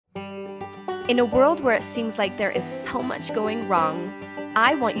In a world where it seems like there is so much going wrong,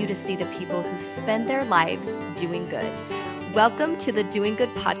 I want you to see the people who spend their lives doing good. Welcome to the Doing Good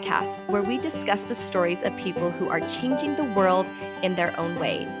podcast, where we discuss the stories of people who are changing the world in their own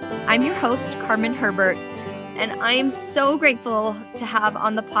way. I'm your host, Carmen Herbert, and I am so grateful to have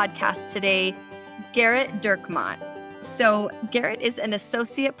on the podcast today, Gerrit Dirkmaat. So Gerrit is an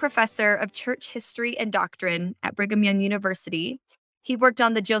associate professor of church history and doctrine at Brigham Young University. He worked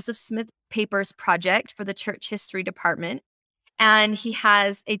on the Joseph Smith Papers project for the church history department, and he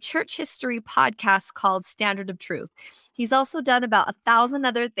has a church history podcast called Standard of Truth. He's also done about 1,000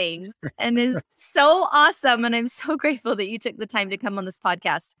 other things and is so awesome. And I'm so grateful that you took the time to come on this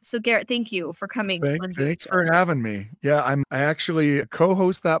podcast. So Gerrit, thank you for coming. Thanks for having me. Yeah, I actually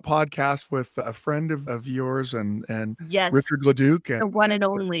co-host that podcast with a friend of yours and Yes, Richard Leduc. the one and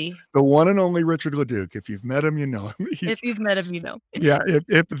only. The one and only Richard Leduc. If you've met him, you know him. If you've met him, you know. Yeah,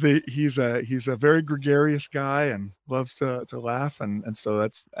 he's a very gregarious guy and loves to laugh, and so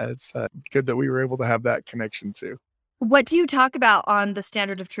it's good that we were able to have that connection too. What do you talk about on the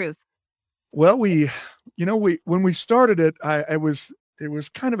Standard of Truth? Well, when we started it, it was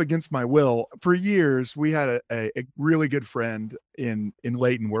kind of against my will. For years, we had a really good friend in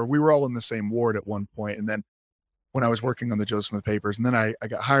Layton, where we were all in the same ward at one point, and then when I was working on the Joseph Smith Papers, and then I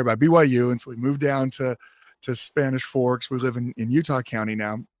got hired by BYU, and so we moved down to Spanish Forks. We live in Utah County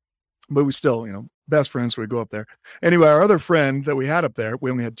now, but we still, best friends, so we go up there. Anyway, our other friend that we had up there,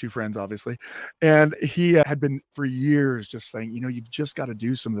 we only had two friends, obviously, and he had been for years just saying, you've just got to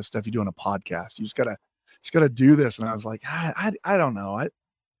do some of the stuff you do on a podcast. You just got to do this. And I was like, I don't know.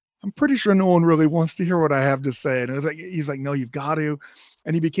 I'm pretty sure no one really wants to hear what I have to say. And he's like, no, you've got to.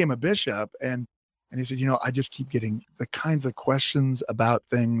 And he became a bishop, and he said, I just keep getting the kinds of questions about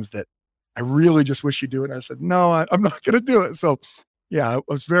things that I really just wish you'd do it. And I said, no, I'm not going to do it. So yeah,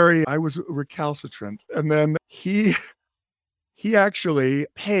 I was recalcitrant. And then he actually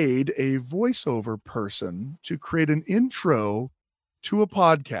paid a voiceover person to create an intro to a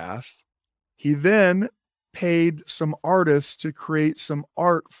podcast. He then paid some artists to create some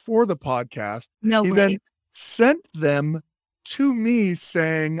art for the podcast. He then sent them to me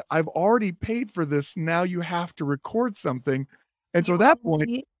saying, I've already paid for this. Now you have to record something. And so at that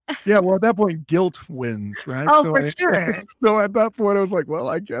point, at that point, guilt wins, right? Oh, so sure. So at that point, I was like, well,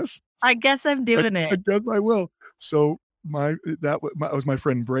 I guess I'm doing it. I guess I will. So that was my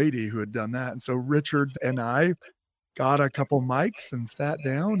friend Brady who had done that. And so Richard and I got a couple mics and sat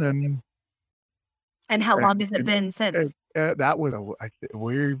down And how long has it been since? That was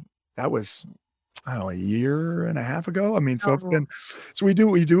I don't know, a year and a half ago. I mean, so it's been, so we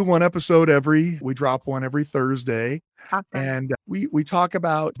do one episode we drop one every Thursday. Awesome. And we talk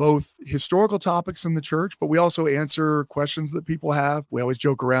about both historical topics in the church, but we also answer questions that people have. We always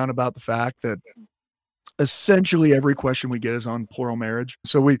joke around about the fact that essentially every question we get is on plural marriage.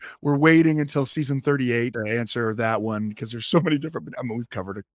 So we're waiting until season 38 to answer that one, because there's so many we've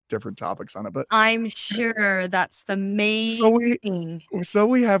covered different topics on it, but I'm sure that's the main thing. So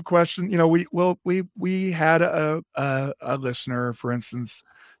we have questions, we had a listener, for instance,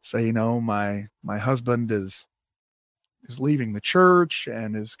 say, my husband is leaving the church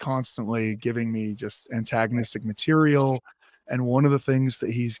and is constantly giving me just antagonistic material. And one of the things that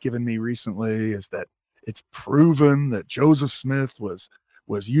he's given me recently is that it's proven that Joseph Smith was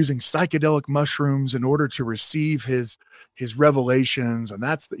using psychedelic mushrooms in order to receive his revelations. And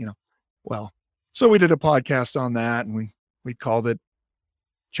that's so we did a podcast on that, and we called it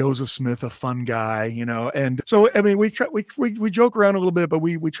Joseph Smith, a fun guy, and so, I mean, we joke around a little bit, but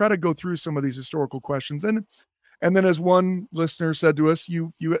we try to go through some of these historical questions. And then, as one listener said to us,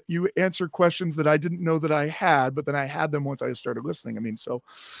 you answer questions that I didn't know that I had, but then I had them once I started listening. I mean, so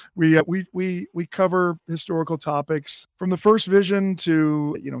we cover historical topics from the first vision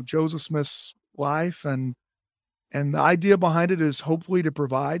to, Joseph Smith's life. And the idea behind it is hopefully to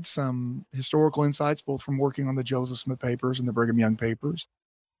provide some historical insights, both from working on the Joseph Smith Papers and the Brigham Young Papers,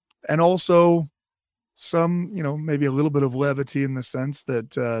 and also some, maybe a little bit of levity in the sense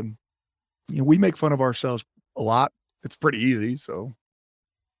that, we make fun of ourselves a lot. It's pretty easy. So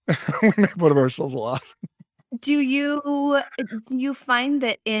we make fun of ourselves a lot. Do you find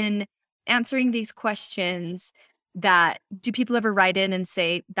that in answering these questions, do people ever write in and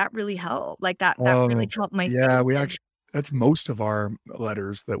say that really helped? Like that really helped my faith? That's most of our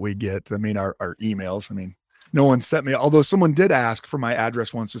letters that we get. I mean, our emails. I mean, no one sent me, although someone did ask for my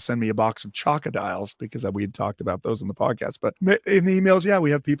address once to send me a box of chocodiles, because we had talked about those in the podcast. But in the emails, we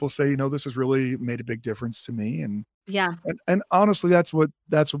have people say, this has really made a big difference to me. And and honestly, that's what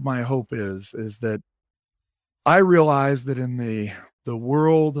my hope is that I realize that in the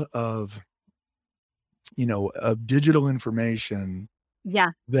world of of digital information,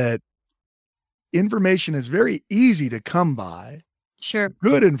 Yeah. that information is very easy to come by. Sure.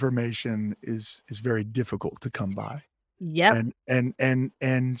 Good information is very difficult to come by. Yep.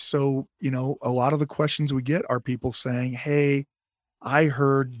 And so, a lot of the questions we get are people saying, "Hey, I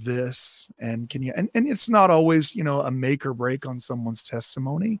heard this, and can you," and it's not always, a make or break on someone's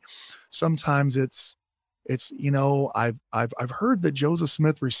testimony. Sometimes I've heard that Joseph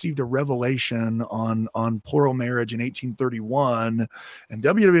Smith received a revelation on plural marriage in 1831, and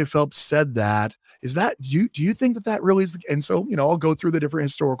W.W. Phelps said that. Is that, do you think that really is and so, I'll go through the different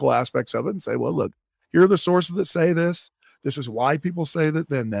historical aspects of it and say, well, look, here are the sources that say this. This is why people say that.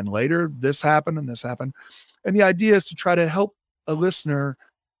 Then later this happened and this happened. And the idea is to try to help a listener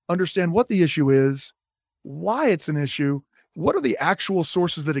understand what the issue is, why it's an issue, what are the actual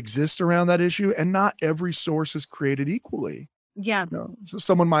sources that exist around that issue, and not every source is created equally. Yeah. So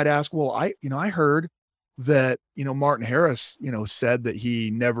someone might ask, well, I heard that, Martin Harris, said that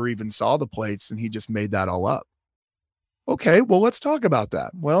he never even saw the plates and he just made that all up. Okay, well, let's talk about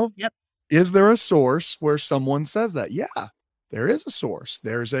that. Well, Yep. Is there a source where someone says that? Yeah, there is a source.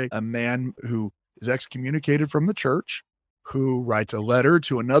 There's a man who is excommunicated from the church, who writes a letter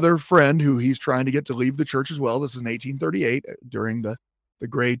to another friend who he's trying to get to leave the church as well. This is in 1838 during the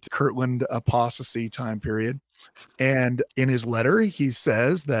great Kirtland apostasy time period. And in his letter, he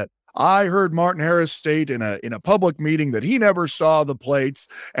says that, I heard Martin Harris state in a public meeting that he never saw the plates.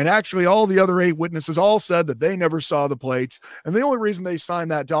 And actually all the other 8 witnesses all said that they never saw the plates. And the only reason they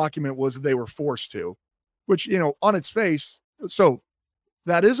signed that document was that they were forced to, which, on its face. So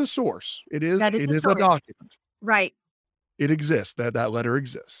that is a source. It is a document. Right. It exists. That letter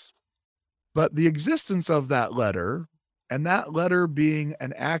exists. But the existence of that letter and that letter being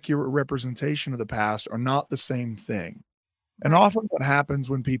an accurate representation of the past are not the same thing. And often what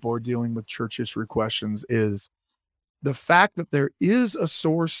happens when people are dealing with church history questions is the fact that there is a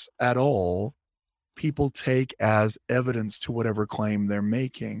source at all, people take as evidence to whatever claim they're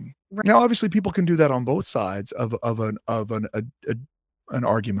making. Right. Now, obviously, people can do that on both sides of an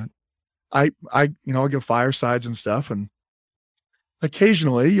argument. I'll give firesides and stuff, and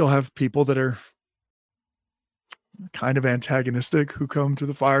occasionally you'll have people that are kind of antagonistic who come to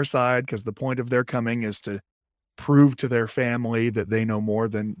the fireside because the point of their coming is to prove to their family that they know more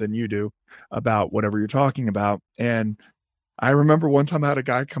than you do about whatever you're talking about. And I remember one time I had a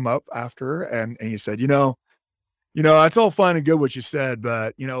guy come up after and he said, it's all fine and good what you said,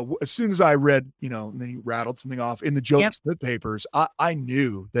 but as soon as I read, and then he rattled something off in the Joseph Smith papers, I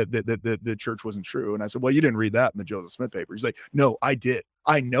knew that the church wasn't true. And I said, well, you didn't read that in the Joseph Smith papers. He's like, no, I did.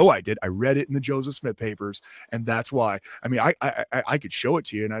 I know I did. I read it in the Joseph Smith papers. And that's why, I could show it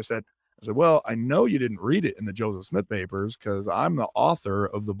to you. And I said, well, I know you didn't read it in the Joseph Smith papers because I'm the author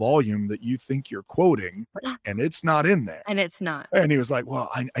of the volume that you think you're quoting, and it's not in there. And it's not. And he was like,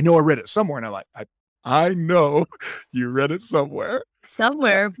 well, I know I read it somewhere. And I'm like, I know you read it somewhere.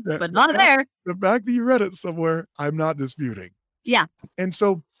 Somewhere, but not there. The fact that you read it somewhere, I'm not disputing. Yeah. And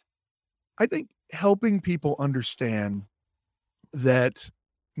so I think helping people understand that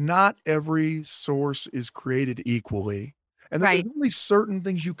not every source is created equally. And there's only certain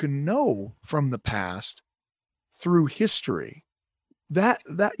things you can know from the past through history.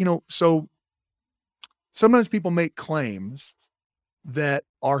 So sometimes people make claims that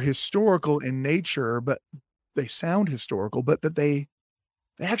are historical in nature, but they sound historical, but that they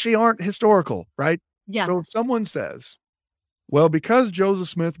actually aren't historical, right? Yeah. So if someone says, well, because Joseph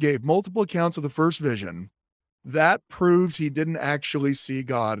Smith gave multiple accounts of the first vision, that proves he didn't actually see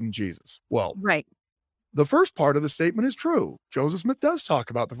God and Jesus. Well, the first part of the statement is true. Joseph Smith does talk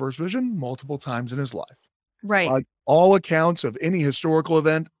about the first vision multiple times in his life. Right. Like all accounts of any historical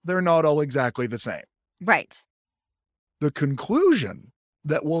event, they're not all exactly the same. Right. The conclusion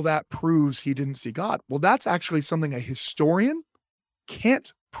that proves he didn't see God. Well, that's actually something a historian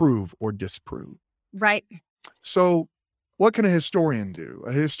can't prove or disprove. Right. So what can a historian do?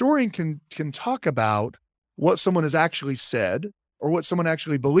 A historian can talk about what someone has actually said or what someone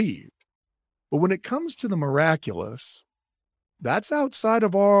actually believed. But when it comes to the miraculous, that's outside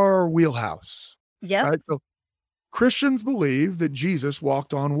of our wheelhouse. Yeah. Right? So Christians believe that Jesus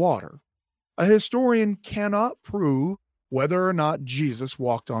walked on water. A historian cannot prove whether or not Jesus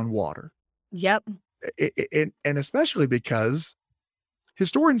walked on water. Yep. And especially because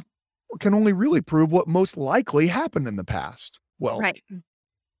historians can only really prove what most likely happened in the past. Well,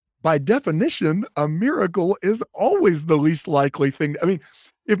 by definition, a miracle is always the least likely thing. I mean,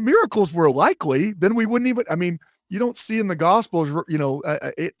 if miracles were likely, then we wouldn't even, you don't see in the Gospels,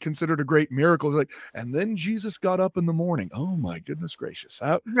 it considered a great miracle. Like, and then Jesus got up in the morning. Oh my goodness gracious!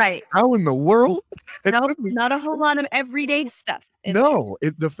 Right. How in the world? No, not a whole lot of everyday stuff. No,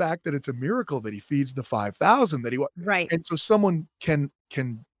 the fact that it's a miracle that he feeds the 5,000, Right. and so someone can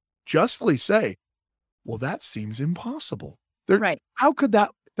justly say, well, that seems impossible. Right. How could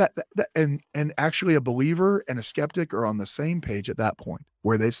that and actually a believer and a skeptic are on the same page at that point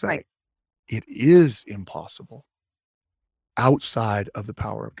where they say, Right. it is impossible outside of the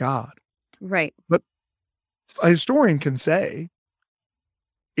power of God. Right. But a historian can say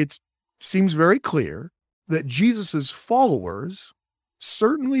it seems very clear that Jesus's followers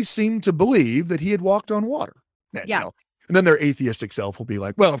certainly seemed to believe that he had walked on water. And, Yeah. And then their atheistic self will be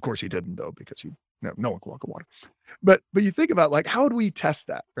like, well, of course he didn't, though, because no one can walk on water. But you think about, like, how would we test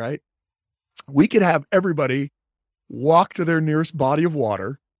that, right? We could have everybody walk to their nearest body of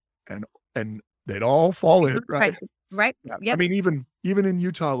water and they'd all fall in, right? Right. Yeah. Yep. I mean, even in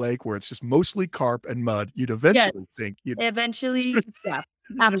Utah Lake, where it's just mostly carp and mud, you'd eventually think eventually, yeah.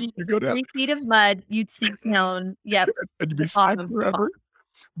 After you go down 3 feet of mud, you'd sink down. Yep. and you'd be stuck forever.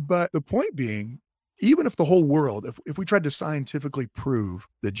 But the point being, even if the whole world, if we tried to scientifically prove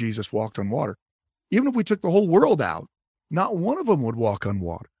that Jesus walked on water, even if we took the whole world out, not one of them would walk on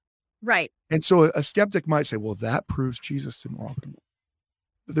water. Right. And so a skeptic might say, well, that proves Jesus didn't walk on water.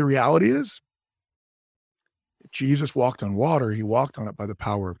 But the reality is, if Jesus walked on water, he walked on it by the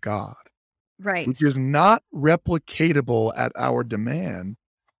power of God. Right. Which is not replicatable at our demand.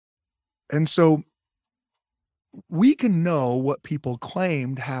 And so we can know what people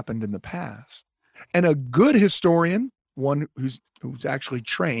claimed happened in the past. And a good historian, one who's actually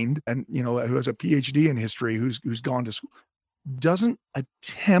trained and, who has a PhD in history, who's gone to school, doesn't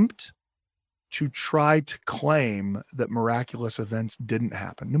attempt to try to claim that miraculous events didn't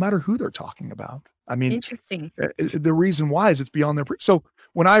happen, no matter who they're talking about. I mean, interesting. The reason why is it's beyond their. So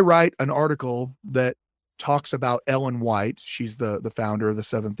when I write an article that talks about Ellen White, she's the founder of the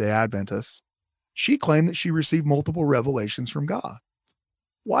Seventh-day Adventists, she claimed that she received multiple revelations from God.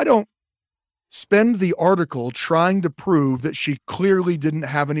 Why don't spend the article trying to prove that she clearly didn't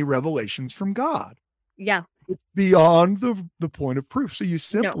have any revelations from God? Yeah. It's beyond the point of proof. So you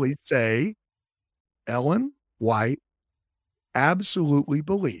simply say, Ellen White absolutely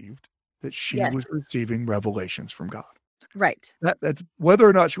believed that she was receiving revelations from God. Right. That's whether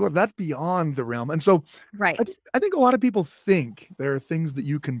or not she was, that's beyond the realm. And so right. I think a lot of people think there are things that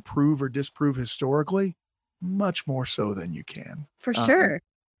you can prove or disprove historically, much more so than you can. For sure.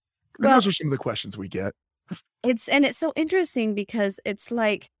 Well, those are some of the questions we get. It's so interesting because it's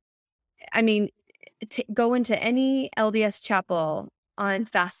like, I mean, go into any LDS chapel on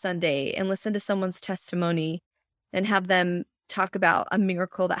Fast Sunday and listen to someone's testimony and have them talk about a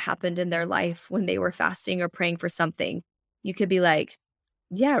miracle that happened in their life when they were fasting or praying for something. You could be like,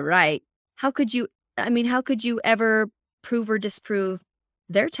 yeah, right. How could you ever prove or disprove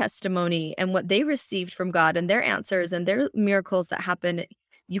their testimony and what they received from God and their answers and their miracles that happen?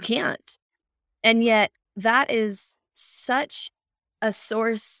 You can't. And yet that is such a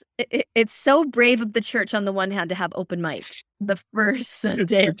source. It's so brave of the church on the one hand to have open mic the first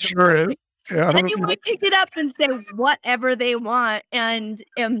Sunday. It sure is. Yeah, anyone pick it up and say whatever they want. And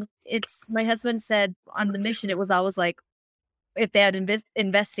it's, my husband said on the mission, it was always like, if they had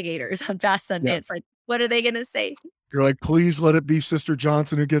investigators on Fast Sunday, it's like, what are they going to say? You're like, please let it be Sister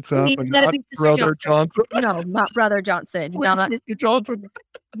Johnson who gets up and not Brother Johnson. No, not Brother Johnson. Not Sister Johnson.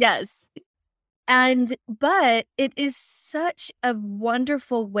 Yes. But it is such a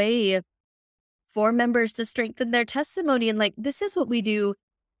wonderful way for members to strengthen their testimony. And like, this is what we do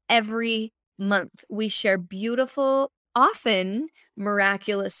every month. We share beautiful, often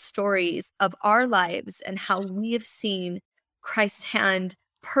miraculous stories of our lives and how we have seen Christ's hand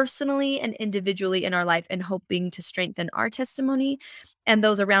personally and individually in our life, and hoping to strengthen our testimony and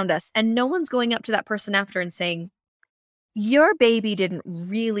those around us. And no one's going up to that person after and saying, your baby didn't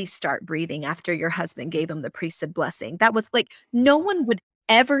really start breathing after your husband gave him the priesthood blessing. That was like, no one would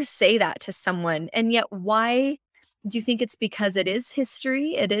ever say that to someone. And yet, why do you think it's because it is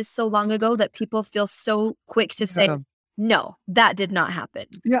history? It is so long ago that people feel so quick to say, no, that did not happen.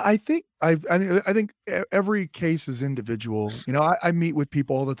 Yeah, I think every case is individual. I meet with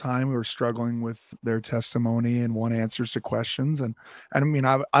people all the time who are struggling with their testimony and want answers to questions. And I mean,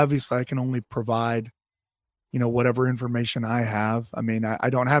 obviously I can only provide, whatever information I have. I mean, I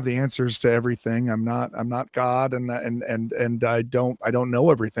don't have the answers to everything. I'm not God, and I don't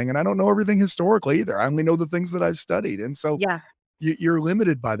know everything, and I don't know everything historically either. I only know the things that I've studied. And so you're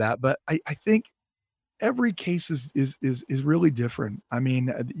limited by that. But I think every case is really different. I mean,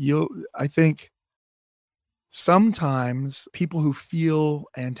 I think sometimes people who feel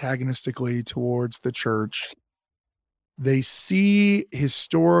antagonistically towards the church, they see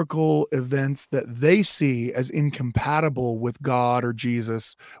historical events that they see as incompatible with God or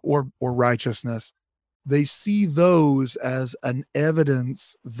Jesus or righteousness. They see those as an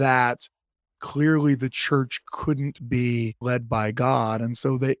evidence that clearly the church couldn't be led by God. And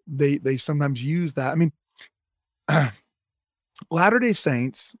so they sometimes use that. I mean, Latter-day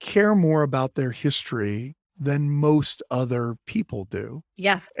Saints care more about their history than most other people do.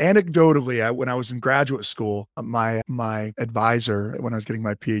 Yeah. Anecdotally, when I was in graduate school, my advisor, when I was getting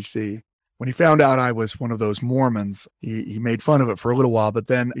my PhD, when he found out I was one of those Mormons, he made fun of it for a little while, but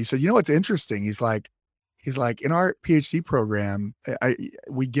then he said, "You know what's interesting?" He's like, in our PhD program,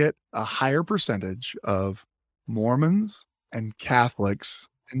 we get a higher percentage of Mormons and Catholics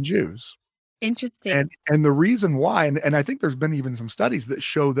and Jews. Interesting. And the reason why, and I think there's been even some studies that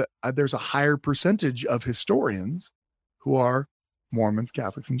show that there's a higher percentage of historians who are Mormons,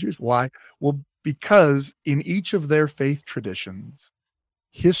 Catholics, and Jews. Why? Well, because in each of their faith traditions,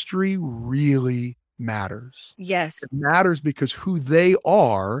 history really matters. Yes. It matters because who they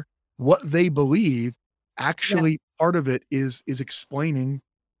are, what they believe, actually part of it is explaining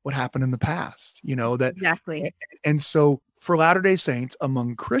what happened in the past. You know that Exactly. and so for Latter-day Saints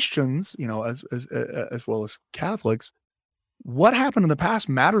among Christians, you know, as well as Catholics, what happened in the past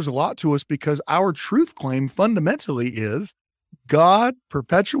matters a lot to us because our truth claim fundamentally is God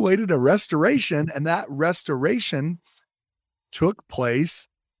perpetuated a restoration, and that restoration took place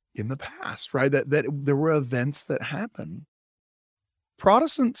in the past, right? That there were events that happened.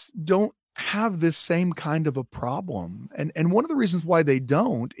 Protestants don't have this same kind of a problem. And one of the reasons why they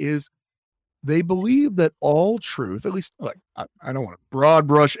don't is they believe that all truth, at least like I don't want to broad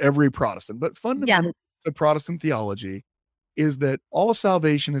brush every Protestant, but fundamentally the Protestant theology is that all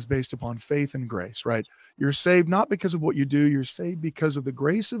salvation is based upon faith and grace, right? You're saved not because of what you do, you're saved because of the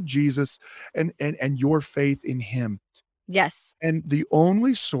grace of Jesus and your faith in him. Yes. And the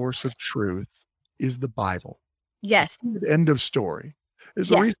only source of truth is the Bible. Yes. End of story. There's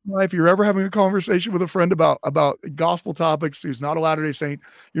a Yes. reason why if you're ever having a conversation with a friend about gospel topics who's not a Latter-day Saint,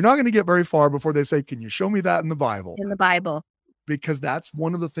 you're not going to get very far before they say, "Can you show me that in the Bible?" In the Bible. Because that's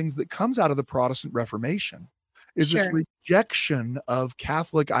one of the things that comes out of the Protestant Reformation is this Sure. rejection of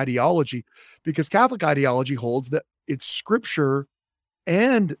Catholic ideology, because Catholic ideology holds that it's scripture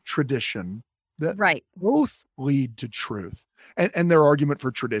and tradition that Right. both lead to truth. And their argument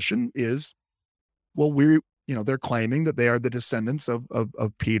for tradition is, well, they're claiming that they are the descendants of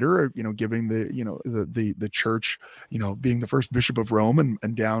Peter, you know, giving the church, you know, being the first bishop of Rome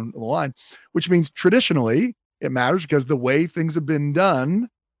and down the line, which means traditionally it matters because the way things have been done,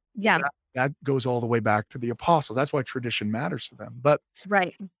 Yeah. that goes all the way back to the apostles. That's why tradition matters to them. But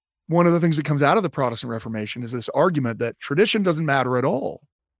Right. one of the things that comes out of the Protestant Reformation is this argument that tradition doesn't matter at all,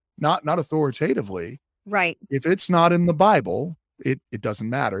 not authoritatively. Right. If it's not in the Bible, it doesn't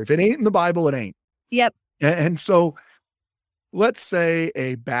matter. If it ain't in the Bible, it ain't. Yep. And so let's say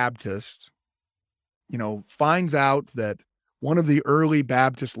a Baptist, you know, finds out that one of the early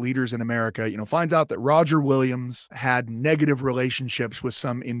Baptist leaders in America, you know, finds out that Roger Williams had negative relationships with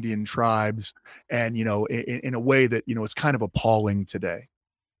some Indian tribes and, you know, in a way that, you know, is kind of appalling today.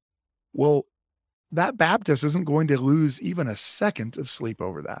 Well, that Baptist isn't going to lose even a second of sleep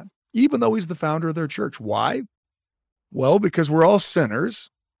over that, even though he's the founder of their church. Why? Well, because we're all sinners.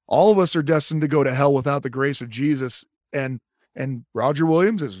 All of us are destined to go to hell without the grace of Jesus. And Roger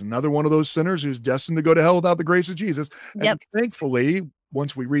Williams is another one of those sinners who's destined to go to hell without the grace of Jesus. And Yep. thankfully,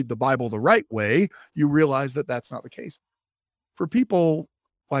 once we read the Bible the right way, you realize that that's not the case. For people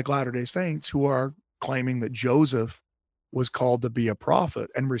like Latter-day Saints who are claiming that Joseph was called to be a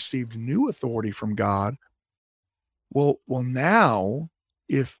prophet and received new authority from God, well now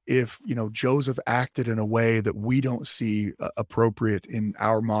if you know Joseph acted in a way that we don't see appropriate in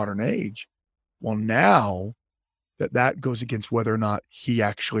our modern age, well now that goes against whether or not he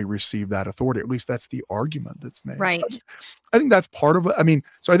actually received that authority. At least that's the argument that's made. Right. So I think that's part of it. I mean,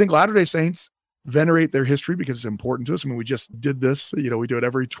 so I think Latter-day Saints venerate their history because it's important to us. I mean, we just did this, you know, we do it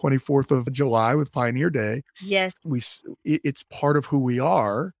every 24th of July with Pioneer Day. Yes. It's part of who we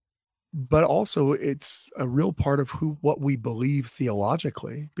are, but also it's a real part of what we believe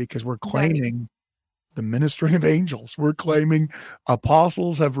theologically, because we're claiming the ministry of angels. We're claiming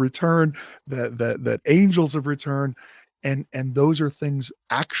apostles have returned, that angels have returned. And those are things,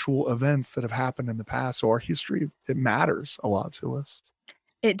 actual events that have happened in the past. So our history, it matters a lot to us.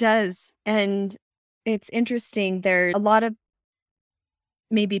 It does. And it's interesting. There's a lot of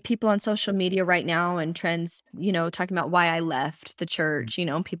maybe people on social media right now and trends, you know, talking about why I left the church, you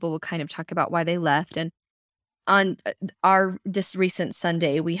know, people will kind of talk about why they left. And on our just recent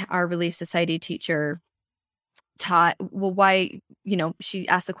Sunday, our Relief Society teacher taught, well, why, she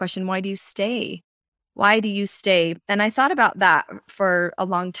asked the question, why do you stay? Why do you stay? And I thought about that for a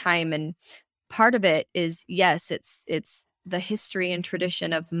long time. And part of it is, yes, it's the history and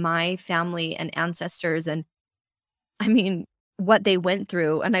tradition of my family and ancestors. And I mean, what they went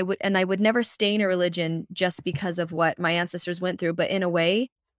through. And I would never stay in a religion just because of what my ancestors went through. But in a way,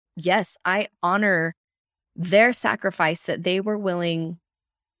 yes, I honor their sacrifice, that they were willing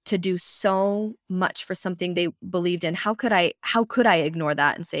to do so much for something they believed in. How could I ignore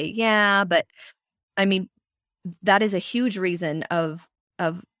that and say, yeah, but I mean, that is a huge reason of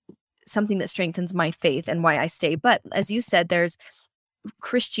something that strengthens my faith and why I stay. But as you said, there's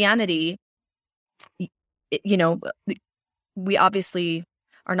Christianity, we obviously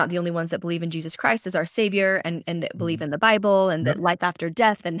are not the only ones that believe in Jesus Christ as our savior and that believe in the Bible and that life after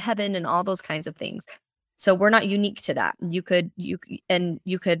death and heaven and all those kinds of things. So we're not unique to that. You could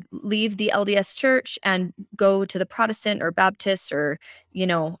leave the LDS church and go to the Protestant or Baptist or,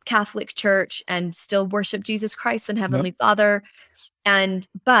 Catholic church and still worship Jesus Christ and Heavenly Father.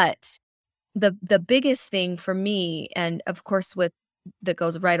 But the biggest thing for me, and of course that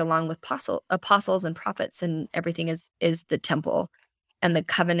goes right along with apostles and prophets and everything, is the temple and the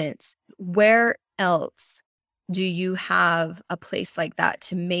covenants. Where else do you have a place like that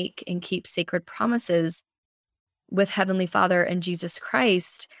to make and keep sacred promises with Heavenly Father and Jesus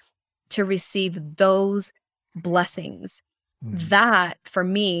Christ to receive those blessings? That for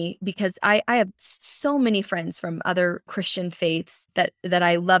me, because I have so many friends from other Christian faiths that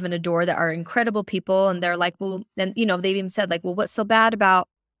I love and adore, that are incredible people. And they're like, well, and they've even said like, well, what's so bad about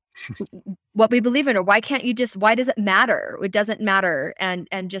what we believe in? Or why does it matter? It doesn't matter. And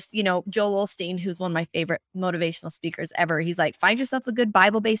just, Joel Osteen, who's one of my favorite motivational speakers ever, he's like, find yourself a good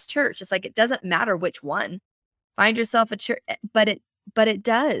Bible-based church. It's like, it doesn't matter which one. Find yourself a church, but it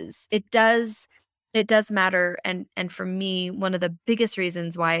does matter. And for me, one of the biggest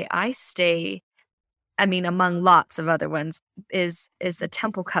reasons why I stay, I mean, among lots of other ones, is the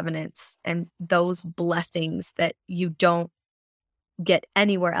temple covenants and those blessings that you don't get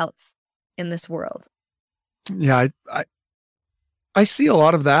anywhere else in this world. Yeah, I see a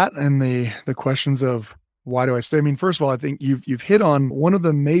lot of that in the questions of why do I stay? I mean, first of all, I think you've hit on one of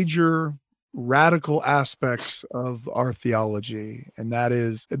the major radical aspects of our theology, and that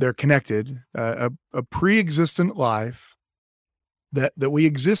is they're connected. A pre-existent life that we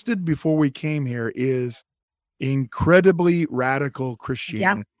existed before we came here is incredibly radical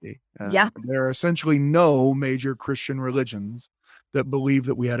Christianity. There are essentially no major Christian religions that believe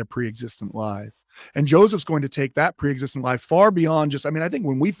that we had a pre-existent life. And Joseph's going to take that pre-existent life far beyond just, I mean, I think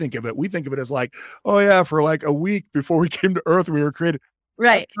when we think of it as like, oh yeah, for like a week before we came to earth, we were created.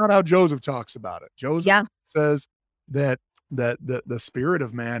 Right. That's not how Joseph talks about it. Joseph says that the spirit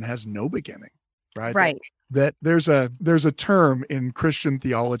of man has no beginning, right? Right. That there's a term in Christian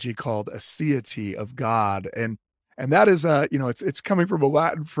theology called aseity of God. And that is it's coming from a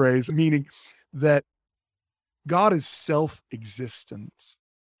Latin phrase meaning that God is self-existent.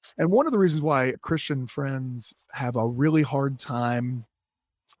 And one of the reasons why Christian friends have a really hard time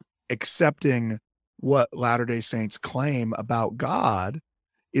accepting what Latter-day Saints claim about God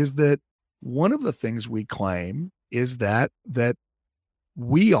is that one of the things we claim is that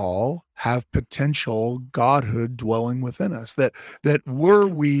we all have potential godhood dwelling within us, that were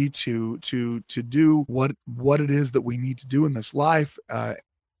we to do what it is that we need to do in this life,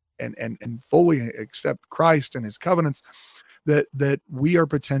 and fully accept Christ and his covenants, that we are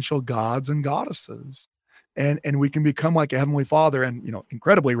potential gods and goddesses. And we can become like a Heavenly Father and,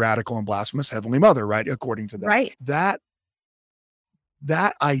 incredibly radical and blasphemous Heavenly Mother, right? According to that. Right.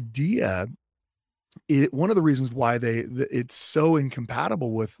 That idea, one of the reasons why it's so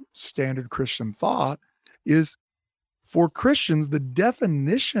incompatible with standard Christian thought is, for Christians, the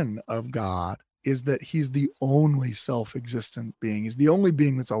definition of God is that he's the only self-existent being. He's the only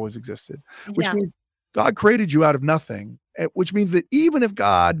being that's always existed, which means God created you out of nothing, which means that even if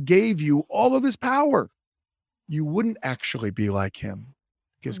God gave you all of his power, you wouldn't actually be like him,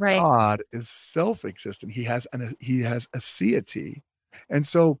 because God is self-existent. He has aseity. And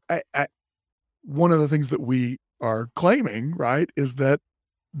so one of the things that we are claiming, right, is that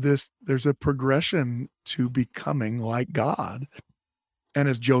there's a progression to becoming like God. And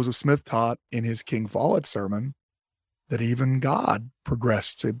as Joseph Smith taught in his King Follett sermon, that even God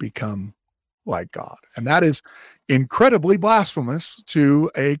progressed to become like God. And that is incredibly blasphemous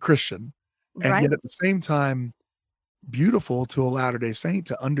to a Christian. And yet at the same time, beautiful to a Latter-day Saint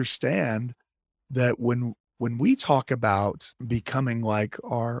to understand that when when we talk about becoming like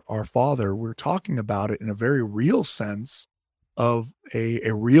our Father, we're talking about it in a very real sense of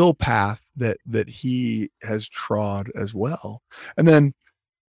a real path that he has trod as well. And then,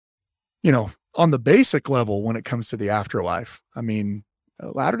 on the basic level, when it comes to the afterlife, I mean,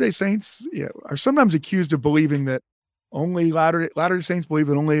 Latter-day Saints are sometimes accused of believing that only Latter-day Saints believe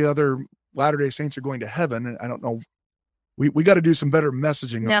that only other Latter-day Saints are going to heaven. And I don't know. We got to do some better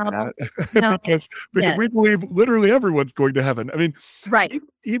messaging on No, that no, because yeah, we believe literally everyone's going to heaven. I mean, right,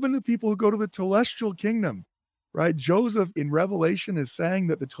 even the people who go to the celestial kingdom, right? Joseph in Revelation is saying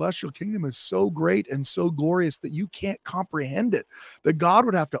that the celestial kingdom is so great and so glorious that you can't comprehend it, that God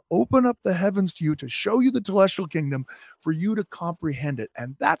would have to open up the heavens to you to show you the celestial kingdom for you to comprehend it.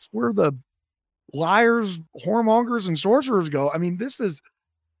 And that's where the liars, whoremongers, and sorcerers go. I mean,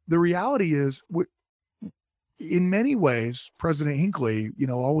 the reality is, in many ways, President Hinckley,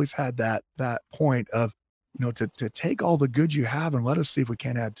 always had that point of, to take all the good you have and let us see if we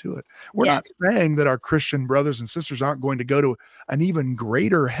can't add to it. We're not yes, saying that our Christian brothers and sisters aren't going to go to an even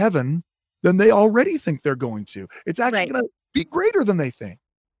greater heaven than they already think they're going to. It's actually right, going to be greater than they think.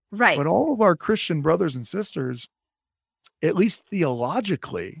 right, But all of our Christian brothers and sisters, at least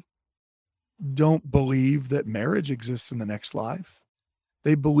theologically, don't believe that marriage exists in the next life.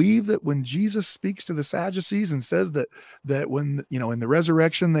 They believe that when Jesus speaks to the Sadducees and says that when, in the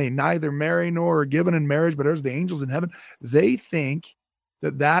resurrection, they neither marry nor are given in marriage, but as the angels in heaven, they think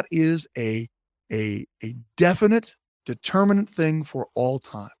that is a definite, determinate thing for all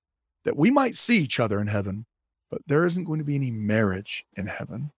time, that we might see each other in heaven, but there isn't going to be any marriage in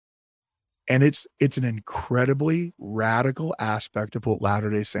heaven. And it's an incredibly radical aspect of what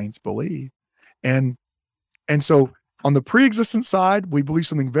Latter-day Saints believe. And so on the pre-existent side, we believe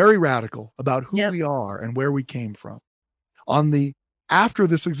something very radical about who yep, we are and where we came from. On the after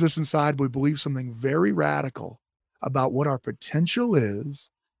this existence side, we believe something very radical about what our potential is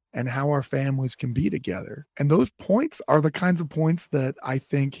and how our families can be together. And those points are the kinds of points that I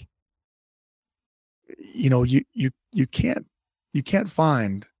think, you can't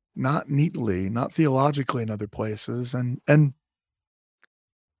find, not neatly, not theologically, in other places. And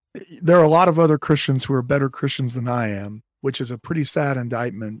there are a lot of other Christians who are better Christians than I am, which is a pretty sad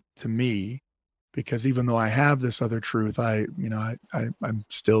indictment to me, because even though I have this other truth, I'm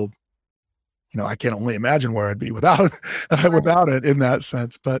still, I can only imagine where I'd be without right, without it in that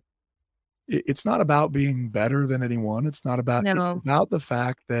sense. But it's not about being better than anyone. It's no, about the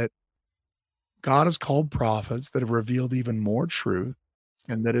fact that God has called prophets that have revealed even more truth.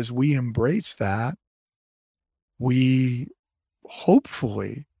 And that as we embrace that, we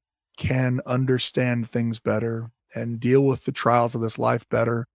hopefully can understand things better and deal with the trials of this life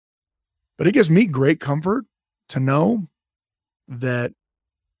better. But it gives me great comfort to know that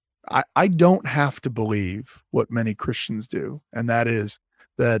I don't have to believe what many Christians do, and that is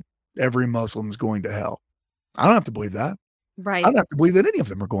that every Muslim is going to hell. I don't have to believe that. I right, don't have to believe that any of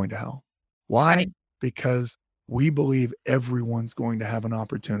them are going to hell. Why? right. Because we believe everyone's going to have an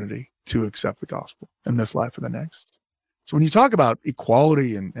opportunity to accept the gospel in this life or the next. So when you talk about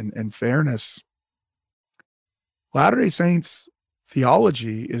equality and fairness, Latter-day Saints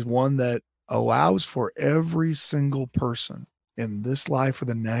theology is one that allows for every single person in this life or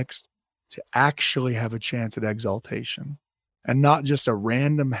the next to actually have a chance at exaltation, and not just a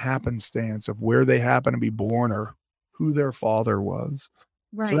random happenstance of where they happen to be born or who their father was. So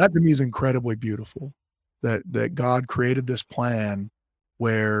Right. that to me is incredibly beautiful, that God created this plan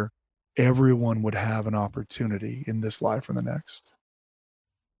where everyone would have an opportunity in this life or the next.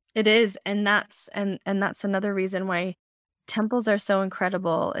 It is, and that's another reason why temples are so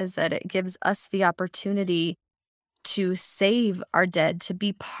incredible, is that it gives us the opportunity to save our dead, to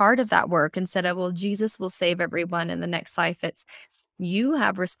be part of that work instead of, well, Jesus will save everyone in the next life. It's you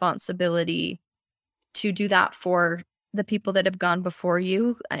have responsibility to do that for the people that have gone before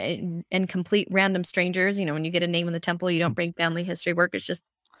you, and complete random strangers. When you get a name in the temple, you don't bring family history work. It's just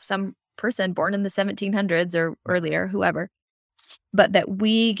some person born in the 1700s or earlier, whoever. But that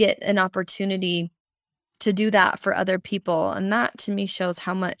we get an opportunity to do that for other people. And that to me shows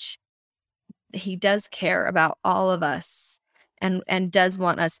how much he does care about all of us, and does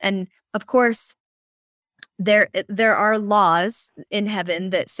want us. And of course, there are laws in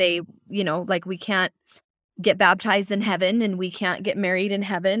heaven that say, like we can't get baptized in heaven and we can't get married in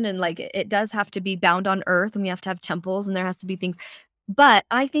heaven, and like it does have to be bound on earth, and we have to have temples, and there has to be things. But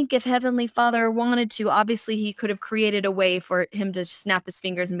I think if Heavenly Father wanted to, obviously he could have created a way for him to snap his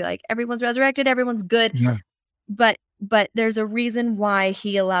fingers and be like, everyone's resurrected, everyone's good. Yeah. But there's a reason why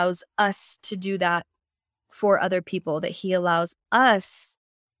he allows us to do that for other people, that he allows us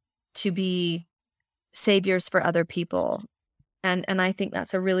to be saviors for other people. And I think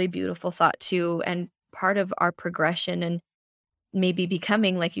that's a really beautiful thought too, and part of our progression and maybe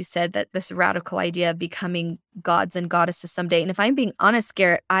becoming, like you said, that this radical idea of becoming gods and goddesses someday. And if I'm being honest,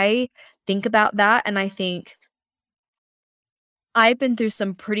 Gerrit, I think about that and I think I've been through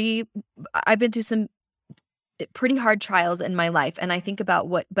some pretty I've been through some pretty hard trials in my life, and I think about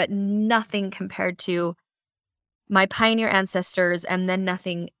but nothing compared to my pioneer ancestors, and then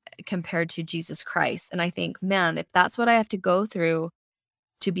nothing compared to Jesus Christ. And I think, man, if that's what I have to go through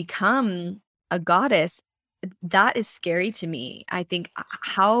to become a goddess, that is scary to me. I think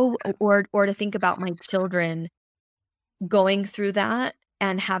how or to think about my children going through that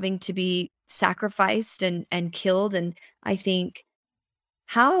and having to be sacrificed and killed. And I think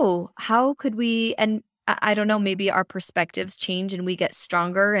how could we, and I don't know, maybe our perspectives change and we get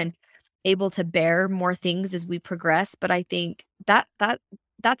stronger and able to bear more things as we progress. But I think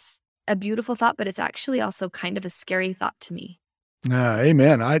that's a beautiful thought, but it's actually also kind of a scary thought to me.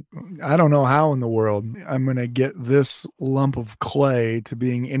 Amen. I don't know how in the world I'm going to get this lump of clay to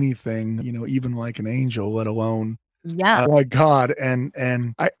being anything, even like an angel, let alone Yeah. like God. And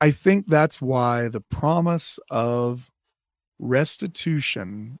I think that's why the promise of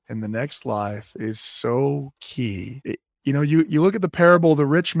restitution in the next life is so key. You look at the parable of the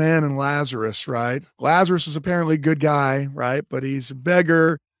rich man and Lazarus, right? Lazarus is apparently a good guy, right? But he's a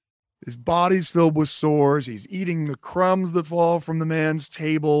beggar. His body's filled with sores. He's eating the crumbs that fall from the man's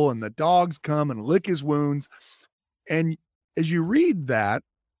table, and the dogs come and lick his wounds. And as you read that,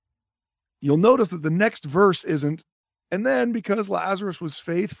 you'll notice that the next verse isn't, and then because Lazarus was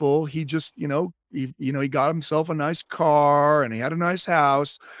faithful, he just, he got himself a nice car and he had a nice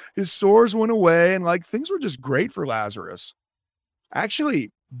house. His sores went away and like things were just great for Lazarus.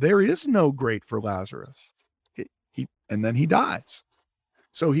 Actually, there is no great for Lazarus. And then he dies.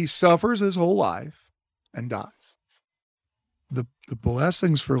 So he suffers his whole life and dies. The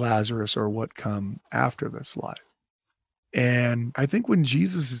blessings for Lazarus are what come after this life. And I think when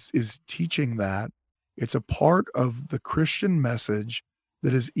Jesus is teaching that, it's a part of the Christian message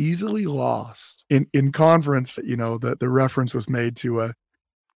that is easily lost. In conference, the reference was made to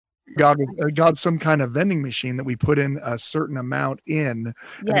God, some kind of vending machine that we put in a certain amount in,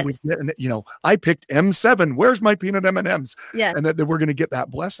 Yes. and I picked M7. Where's my peanut M&Ms? Yeah. And that we're going to get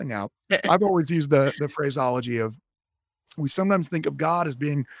that blessing out. I've always used the phraseology of, we sometimes think of God as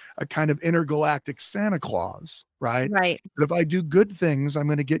being a kind of intergalactic Santa Claus, right? Right. But if I do good things, I'm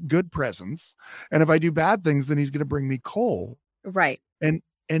going to get good presents, and if I do bad things, then He's going to bring me coal. Right. And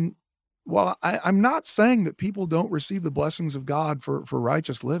while I'm not saying that people don't receive the blessings of God for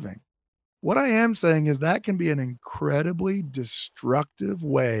righteous living, what I am saying is that can be an incredibly destructive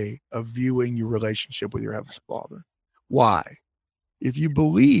way of viewing your relationship with your Heavenly Father. Why? If you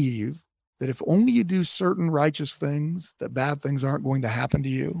believe that if only you do certain righteous things, that bad things aren't going to happen to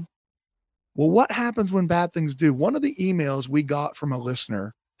you, well, what happens when bad things do? One of the emails we got from a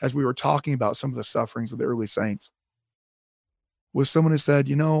listener as we were talking about some of the sufferings of the early saints was someone who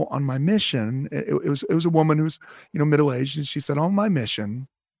said, on my mission, it was a woman who's, middle-aged, and she said, on my mission,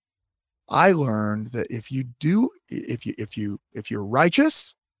 I learned that if you're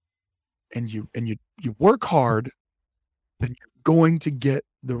righteous and you work hard, then you're going to get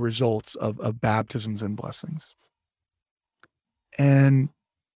the results of baptisms and blessings. And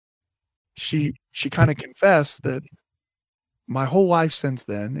she kind of confessed that my whole life since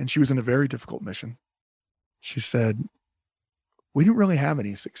then, and she was in a very difficult mission, she said, we didn't really have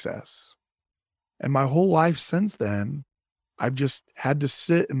any success. And my whole life since then, I've just had to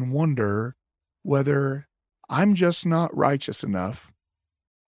sit and wonder whether I'm just not righteous enough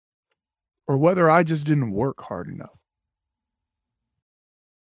or whether I just didn't work hard enough.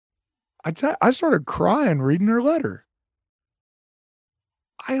 I started crying reading her letter.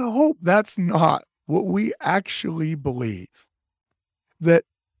 I hope that's not what we actually believe. That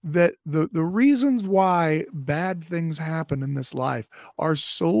the reasons why bad things happen in this life are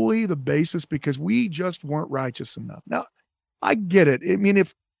solely the basis because we just weren't righteous enough. Now, I get it. I mean,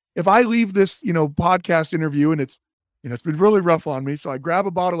 if I leave this, podcast interview and it's been really rough on me, so I grab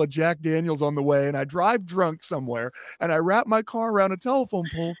a bottle of Jack Daniels on the way and I drive drunk somewhere and I wrap my car around a telephone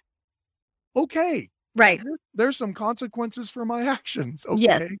pole, okay. Right. There's some consequences for my actions, okay?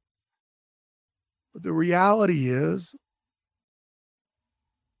 Yes. But the reality is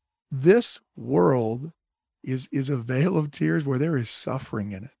this world is a vale of tears where there is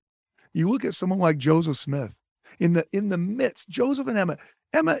suffering in it. You look at someone like Joseph Smith, in the midst, Joseph and Emma.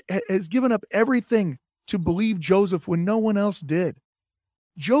 Emma has given up everything to believe Joseph when no one else did.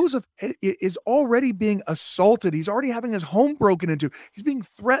 Joseph is already being assaulted. He's already having his home broken into. He's being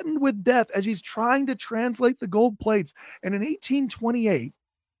threatened with death as he's trying to translate the gold plates. And in 1828,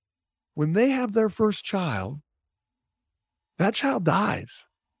 when they have their first child, that child dies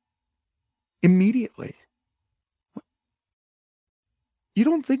immediately. You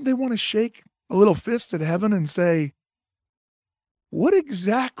don't think they want to shake a little fist at heaven and say, what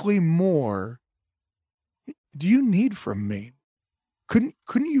exactly more do you need from me? Couldn't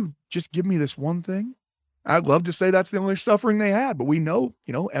you just give me this one thing? I'd love to say that's the only suffering they had, but we know,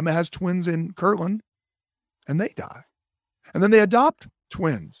 Emma has twins in Kirtland and they die. And then they adopt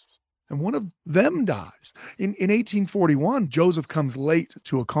twins and one of them dies. In 1841, Joseph comes late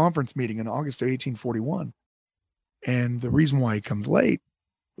to a conference meeting in August of 1841. And the reason why he comes late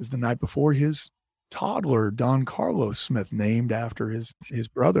is the night before his toddler, Don Carlos Smith, named after his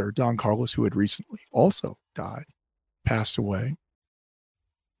brother, Don Carlos, who had recently also died, passed away.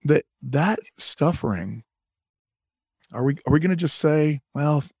 That suffering, are we going to just say,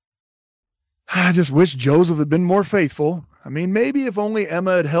 well, I just wish Joseph had been more faithful? I mean, maybe if only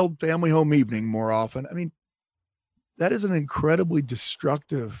Emma had held family home evening more often. I mean, that is an incredibly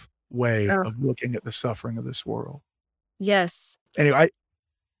destructive way of looking at the suffering of this world. Yes. Anyway,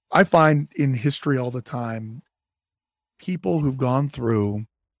 I find in history all the time, people who've gone through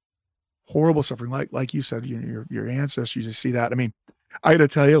horrible suffering, like you said, your ancestors, you see that. I mean, I got to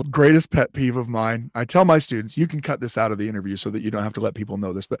tell you, greatest pet peeve of mine, I tell my students, you can cut this out of the interview so that you don't have to let people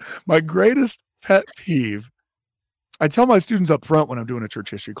know this, but my greatest pet peeve, I tell my students up front when I'm doing a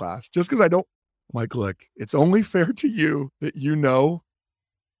church history class, just because I'm like, look, it's only fair to you that you know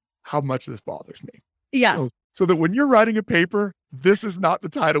how much this bothers me. Yeah. So that when you're writing a paper, this is not the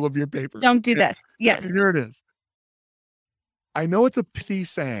title of your paper. Don't do this. Yes. Here it is. I know it's a pithy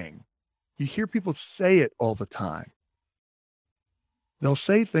saying. You hear people say it all the time. They'll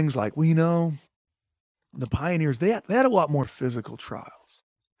say things like, well, the pioneers, they had a lot more physical trials,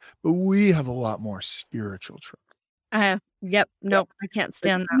 but we have a lot more spiritual trials. Yep. Nope. I can't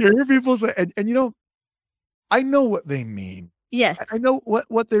stand that. You hear people say, and I know what they mean. Yes. I know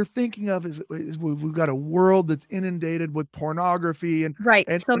what they're thinking of is we've got a world that's inundated with pornography and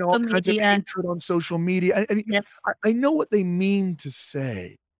all kinds of hatred on social media. I mean, yes. I know what they mean to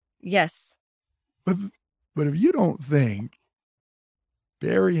say. Yes. But if you don't think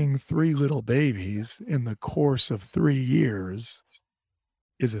burying 3 little babies in the course of 3 years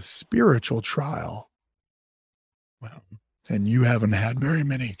is a spiritual trial, well, then you haven't had very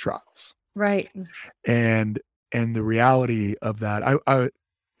many trials. Right. And the reality of that, I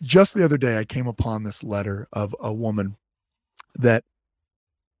just the other day, I came upon this letter of a woman that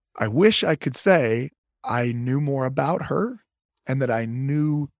I wish I could say I knew more about her and that I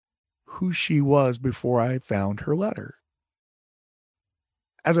knew who she was before I found her letter.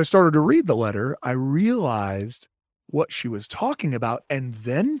 As I started to read the letter, I realized what she was talking about, and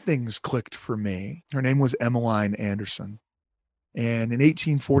then things clicked for me. Her name was Emmeline Anderson. And in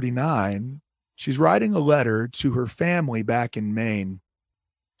 1849, she's writing a letter to her family back in Maine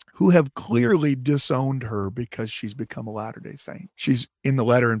who have clearly disowned her because she's become a Latter-day Saint. She's in the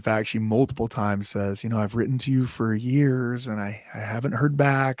letter, in fact, she multiple times says, I've written to you for years and I haven't heard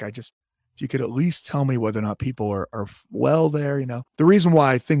back. If you could at least tell me whether or not people are well there, The reason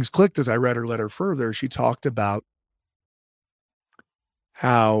why things clicked as I read her letter further, she talked about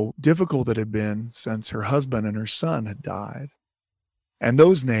how difficult it had been since her husband and her son had died. And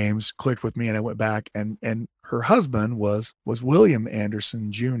those names clicked with me, and I went back, and her husband was William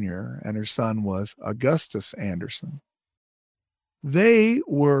Anderson Jr., and her son was Augustus Anderson. They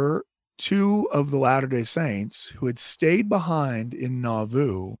were 2 of the Latter-day Saints who had stayed behind in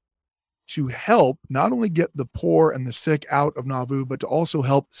Nauvoo to help not only get the poor and the sick out of Nauvoo, but to also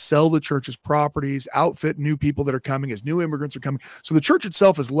help sell the church's properties, outfit new people that are coming as new immigrants are coming. So the church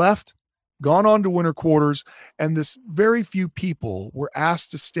itself has left, gone on to winter quarters, and this very few people were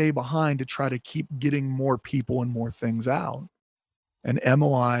asked to stay behind to try to keep getting more people and more things out. And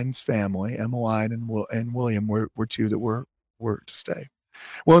Emmeline's family, Emmeline and William, were 2 that were to stay.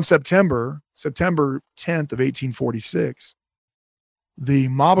 Well, in September 10th of 1846, the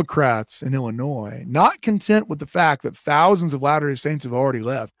mobocrats in Illinois, not content with the fact that thousands of Latter-day Saints have already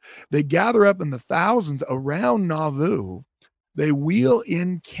left, they gather up in the thousands around Nauvoo. They wheel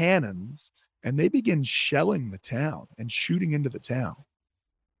in cannons and they begin shelling the town and shooting into the town.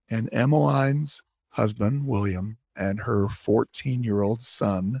 And Emmeline's husband, William, and her 14-year-old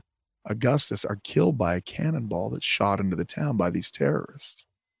son, Augustus, are killed by a cannonball that's shot into the town by these terrorists.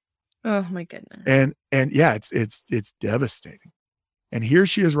 Oh my goodness. And yeah, it's devastating. And here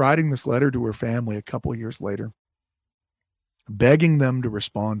she is writing this letter to her family a couple of years later begging them to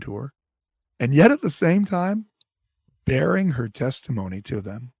respond to her, and yet at the same time, bearing her testimony to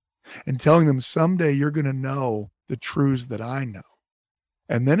them and telling them someday you're going to know the truths that I know.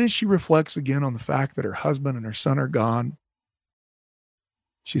 And then as she reflects again on the fact that her husband and her son are gone,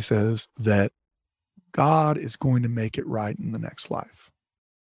 she says that God is going to make it right in the next life.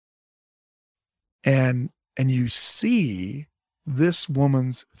 And you see this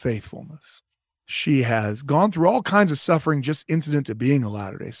woman's faithfulness. She has gone through all kinds of suffering just incident to being a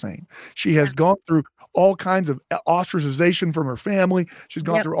Latter-day Saint. She has gone through all kinds of ostracization from her family. She's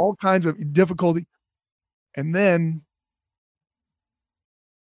gone through all kinds of difficulty. And then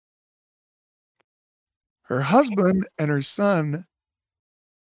her husband and her son,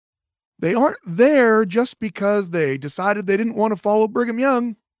 they aren't there just because they decided they didn't want to follow Brigham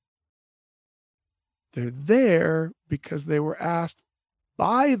Young. They're there because they were asked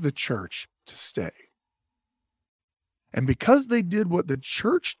by the church to stay. And because they did what the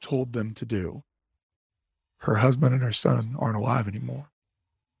church told them to do, her husband and her son aren't alive anymore.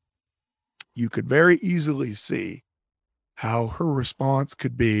 You could very easily see how her response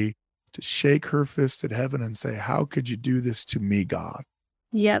could be to shake her fist at heaven and say, how could you do this to me, God?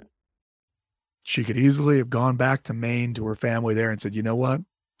 Yep. She could easily have gone back to Maine to her family there and said, you know what?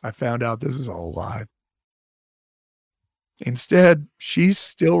 I found out this is all a lie. Instead, she's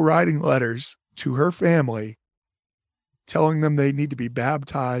still writing letters to her family, telling them they need to be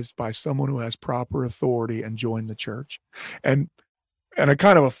baptized by someone who has proper authority and join the church. And a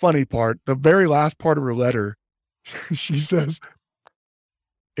kind of a funny part, the very last part of her letter, she says,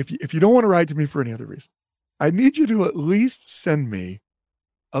 if you don't want to write to me for any other reason, I need you to at least send me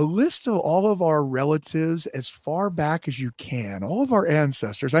a list of all of our relatives as far back as you can, all of our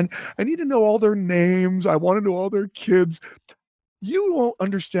ancestors. I need to know all their names. I want to know all their kids. You won't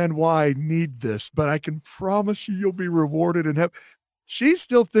understand why I need this, but I can promise you'll be rewarded in heaven. She's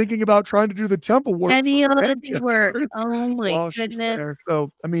still thinking about trying to do the temple work. Work. Oh my goodness.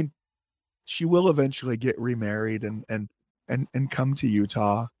 So, I mean, she will eventually get remarried and come to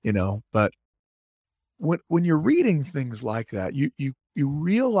Utah, but when you're reading things like that, you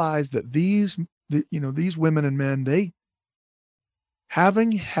realize that these women and men, they,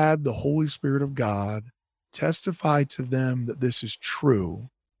 having had the Holy Spirit of God testify to them that this is true,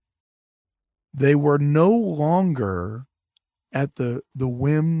 they were no longer at the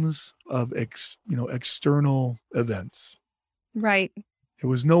whims of external events. Right. It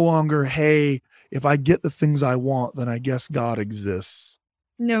was no longer, hey, if I get the things I want, then I guess God exists.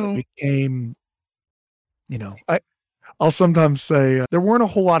 No. It became, I'll sometimes say there weren't a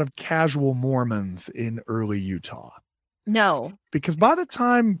whole lot of casual Mormons in early Utah. No. Because by the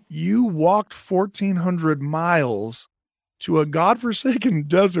time you walked 1,400 miles to a godforsaken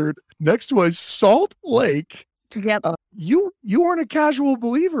desert next to a salt lake, you weren't a casual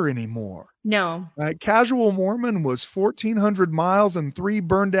believer anymore. No. Casual Mormon was 1,400 miles and 3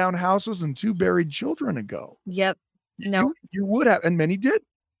 burned down houses and 2 buried children ago. Yep. No. You would have, and many did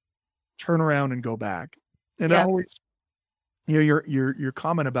turn around and go back. And I always, your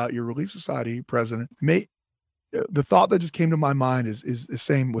comment about your Relief Society president, the thought that just came to my mind is the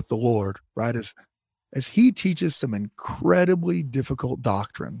same with the Lord, right? As he teaches some incredibly difficult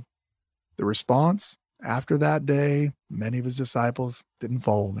doctrine, the response after that day, many of his disciples didn't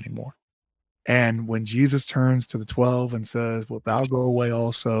follow him anymore. And when Jesus turns to the 12 and says, "Wilt thou go away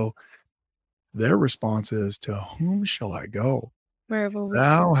also?" their response is, "To whom shall I go? Where will we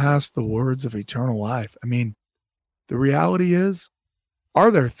Thou go?" hast the words of eternal life. I mean, the reality is,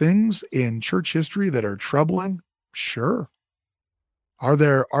 are there things in church history that are troubling? Sure. Are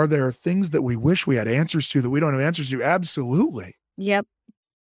there things that we wish we had answers to that we don't have answers to? Absolutely. Yep.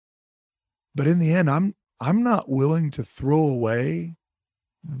 But in the end, I'm not willing to throw away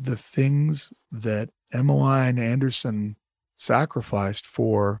the things that Emmeline Anderson sacrificed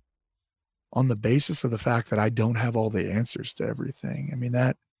for on the basis of the fact that I don't have all the answers to everything. I mean,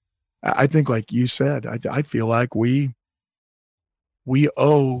 that I think, like you said, I feel like we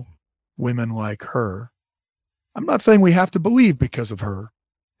owe women like her. I'm not saying we have to believe because of her.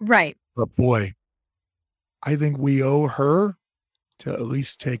 Right. But boy, I think we owe her to at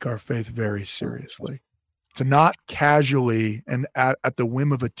least take our faith very seriously, to not casually and at the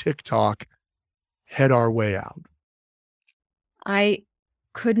whim of a TikTok head our way out. I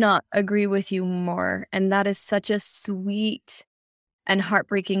could not agree with you more. And that is such a sweet and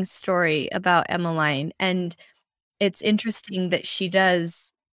heartbreaking story about Emmeline. And it's interesting that she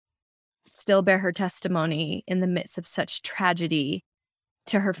does still bear her testimony in the midst of such tragedy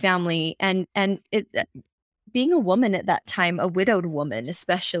to her family. And it, being a woman at that time, a widowed woman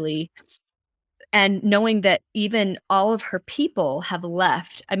especially, And knowing that even all of her people have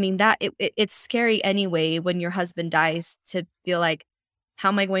left, I mean, it's scary anyway when your husband dies to feel like, how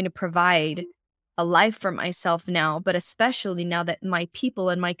am I going to provide a life for myself now? But especially now that my people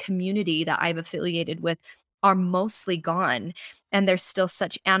and my community that I've affiliated with are mostly gone, and there's still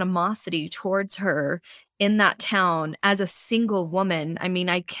such animosity towards her in that town as a single woman. I mean,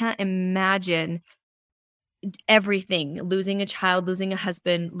 I can't imagine everything, losing a child, losing a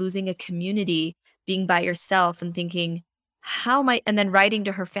husband, losing a community, being by yourself and thinking, how am I, and then writing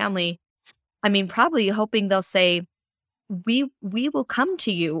to her family. I mean, probably hoping they'll say, we will come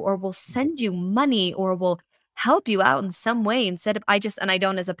to you, or we'll send you money, or we'll help you out in some way, instead of, and I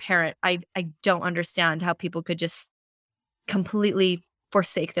don't, as a parent, I don't understand how people could just completely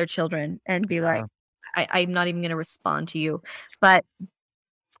forsake their children and be like, Yeah. I'm not even going to respond to you. But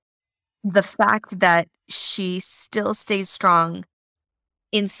the fact that she still stays strong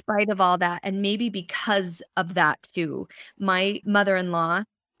in spite of all that, and maybe because of that too. My mother-in-law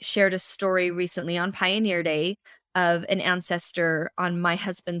shared a story recently on Pioneer Day of an ancestor on my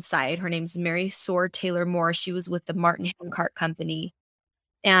husband's side. Her name's Mary Soar Taylor Moore. She was with the Martin Handcart Company,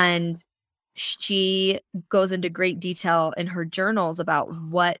 and she goes into great detail in her journals about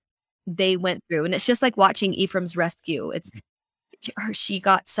what they went through. And it's just like watching Ephraim's Rescue. She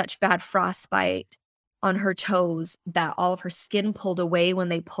got such bad frostbite on her toes that all of her skin pulled away when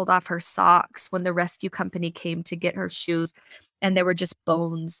they pulled off her socks when the rescue company came to get her shoes, and there were just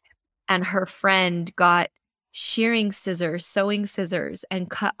bones. And her friend got shearing scissors, sewing scissors, and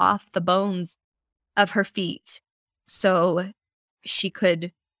cut off the bones of her feet so she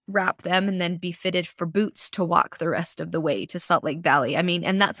could wrap them and then be fitted for boots to walk the rest of the way to Salt Lake Valley. I mean,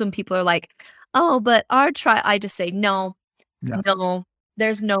 and that's when people are like, oh, but I just say, no, Yeah. no,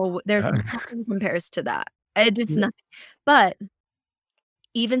 there's Uh, nothing compares to that. It's yeah. nothing. But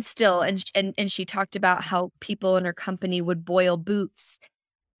even still, and she talked about how people in her company would boil boots,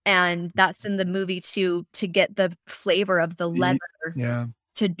 and that's in the movie too, to get the flavor of the leather Yeah.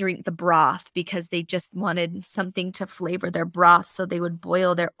 to drink the broth, because they just wanted something to flavor their broth, so they would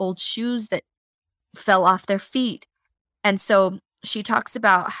boil their old shoes that fell off their feet. And so she talks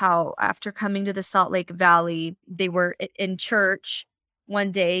about how after coming to the Salt Lake Valley, they were in church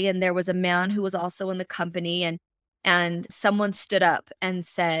one day, and there was a man who was also in the company, and someone stood up and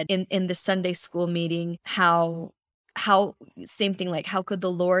said in the Sunday school meeting how same thing, like, how could the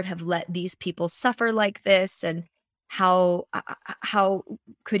Lord have let these people suffer like this, and how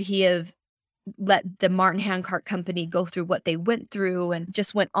could he have let the Martin Handcart Company go through what they went through, and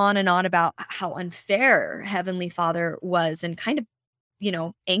just went on and on about how unfair Heavenly Father was, and kind of,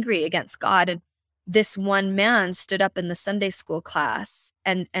 angry against God. And this one man stood up in the Sunday school class,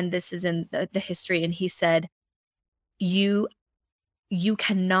 and this is in the history, and he said, you you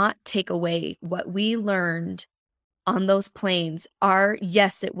cannot take away what we learned on those plains.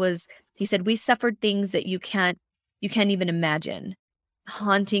 Yes, it was, he said, we suffered things that you can't even imagine.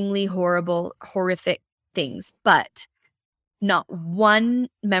 Hauntingly horrible, horrific things, but not one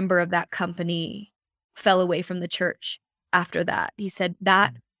member of that company fell away from the church after that. He said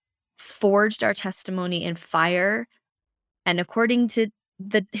that forged our testimony in fire. And according to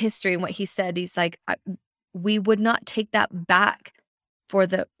the history and what he said, he's like, we would not take that back for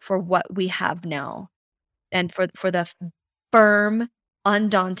what we have now, and for the firm,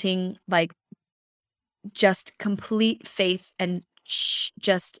 undaunting, like, just complete faith and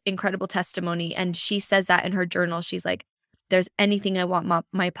just incredible testimony. And she says that in her journal. She's like, there's anything I want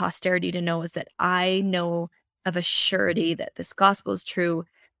my posterity to know, is that I know of a surety that this gospel is true,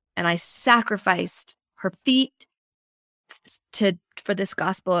 and I sacrificed her feet for this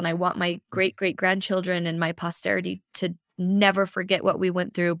gospel, and I want my great great grandchildren and my posterity to never forget what we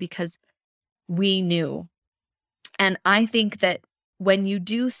went through, because we knew. And I think that when you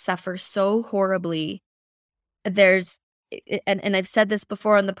do suffer so horribly, there's and I've said this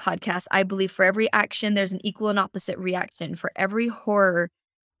before on the podcast, I believe for every action, there's an equal and opposite reaction. For every horror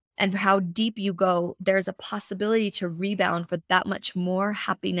and how deep you go, there's a possibility to rebound with that much more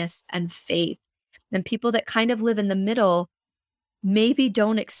happiness and faith. And people that kind of live in the middle maybe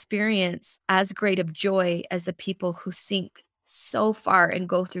don't experience as great of joy as the people who sink so far and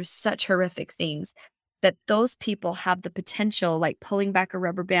go through such horrific things, that those people have the potential, like pulling back a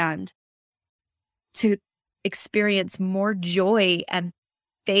rubber band, to experience more joy and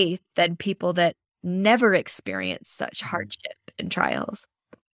faith than people that never experience such hardship and trials.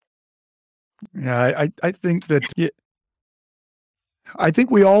 Yeah. I think that I think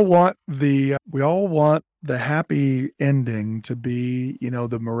we all want the happy ending to be,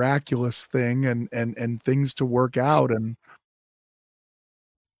 the miraculous thing, and things to work out. And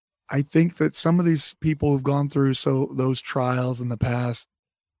I think that some of these people who've gone through those trials in the past,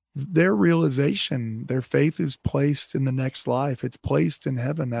 their realization, their faith is placed in the next life. It's placed in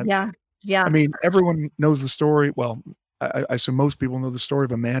heaven. Yeah. Yeah. I mean, everyone knows the story. Well, I assume most people know the story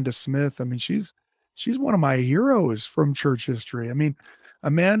of Amanda Smith. I mean, she's one of my heroes from church history. I mean,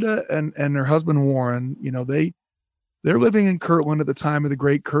 Amanda and her husband Warren, they're living in Kirtland at the time of the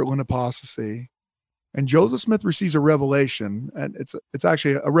great Kirtland apostasy. And Joseph Smith receives a revelation, and it's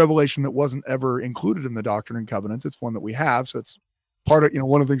actually a revelation that wasn't ever included in the Doctrine and Covenants. It's one that we have. So it's part of,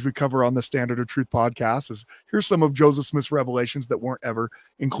 one of the things we cover on the Standard of Truth podcast is here's some of Joseph Smith's revelations that weren't ever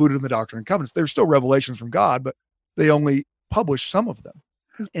included in the Doctrine and Covenants. They're still revelations from God, but they only published some of them.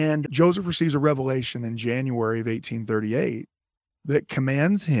 And Joseph receives a revelation in January of 1838 that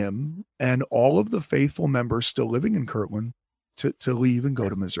commands him and all of the faithful members still living in Kirtland to leave and go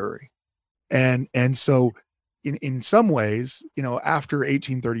to Missouri. And so in some ways, after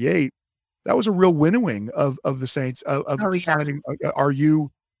 1838, that was a real winnowing of the saints of deciding, are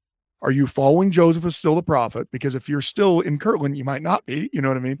you following Joseph as still the prophet? Because if you're still in Kirtland, you might not be, you know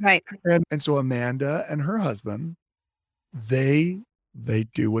what I mean? Right. And so Amanda and her husband, they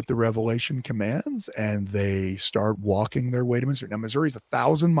do what the revelation commands, and they start walking their way to Missouri. Now, Missouri is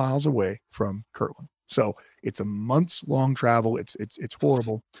 1,000 miles away from Kirtland. So it's a months long travel. It's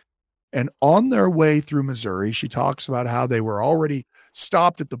horrible. And on their way through Missouri, she talks about how they were already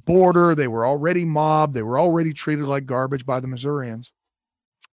stopped at the border. They were already mobbed. They were already treated like garbage by the Missourians.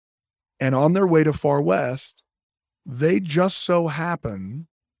 And on their way to Far West, they just so happen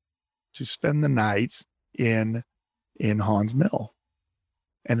to spend the night in Haun's Mill.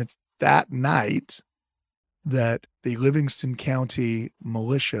 And it's that night that the Livingston County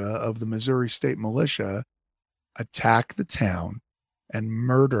militia of the Missouri State Militia attack the town and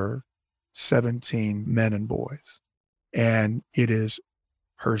murder 17 men and boys. And it is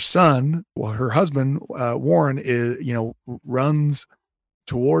her son, her husband, Warren, runs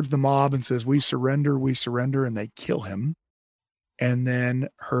towards the mob and says, we surrender, and they kill him. And then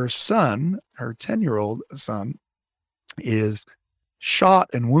her son, her 10-year-old son, is shot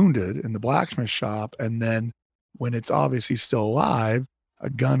and wounded in the blacksmith shop. And then when it's obvious he's still alive, a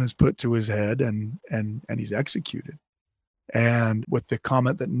gun is put to his head and he's executed. And with the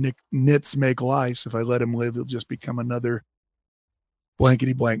comment that nits make lice, if I let him live, he'll just become another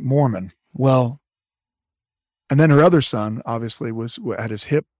blankety blank Mormon. Well, and then her other son obviously had his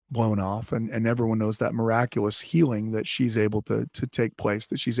hip blown off, and everyone knows that miraculous healing that she's able to take place,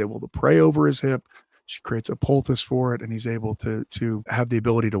 that she's able to pray over his hip. She creates a poultice for it, and he's able to have the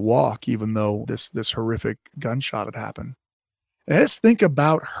ability to walk, even though this horrific gunshot had happened. And let's think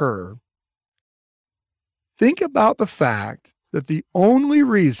about her. Think about the fact that the only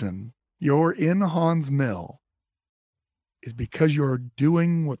reason you're in Haun's Mill is because you're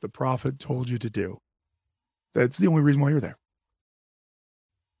doing what the prophet told you to do. That's the only reason why you're there.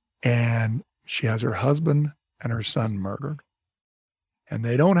 And she has her husband and her son murdered. And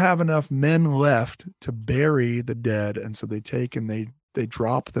they don't have enough men left to bury the dead. And so they take and they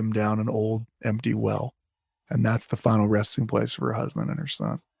drop them down an old empty well. And that's the final resting place for her husband and her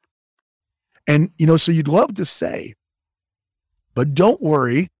son. And, so you'd love to say, but don't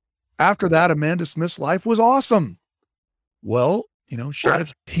worry, after that, Amanda Smith's life was awesome. Well, he knows.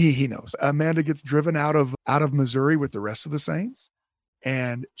 Amanda gets driven out of Missouri with the rest of the saints,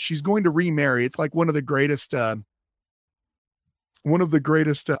 and she's going to remarry. It's like one of the greatest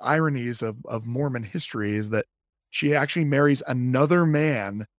ironies of Mormon history is that she actually marries another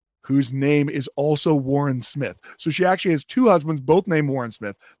man whose name is also Warren Smith. So she actually has two husbands, both named Warren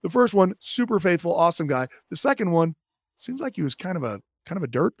Smith. The first one, super faithful, awesome guy. The second one seems like he was kind of a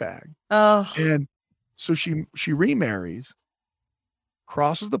dirtbag. Oh. And so she remarries,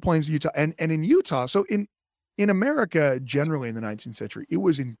 crosses the plains of Utah, and in Utah. So in America, generally in the 19th century, it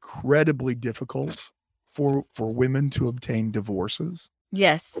was incredibly difficult for women to obtain divorces.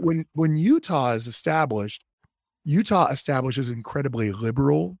 Yes. When Utah is established, Utah establishes incredibly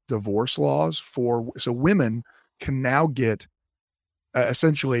liberal divorce laws so women can now get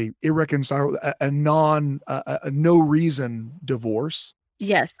essentially irreconcilable, a no reason divorce.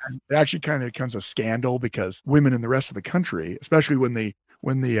 Yes. And it actually kind of becomes a scandal because women in the rest of the country, especially when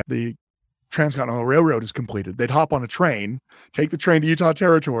the Transcontinental Railroad is completed, they'd hop on a train, take the train to Utah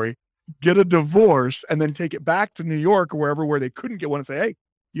Territory, get a divorce, and then take it back to New York or wherever where they couldn't get one and say, hey,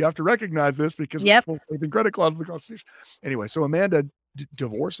 you have to recognize this because it's the credit clause of the Constitution. Anyway, so Amanda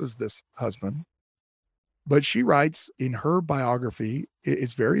divorces this husband, but she writes in her biography,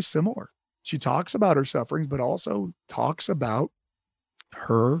 it's very similar. She talks about her sufferings, but also talks about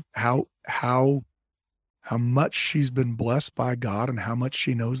how how much she's been blessed by God and how much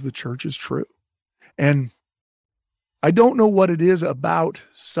she knows the church is true. And I don't know what it is about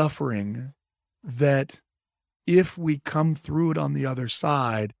suffering that if we come through it on the other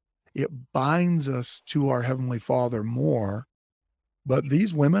side, it binds us to our Heavenly Father more. But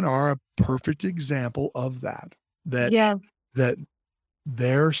these women are a perfect example of that, Yeah. that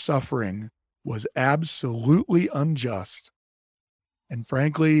their suffering was absolutely unjust. And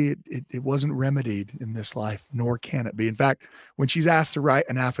frankly, it wasn't remedied in this life, nor can it be. In fact, when she's asked to write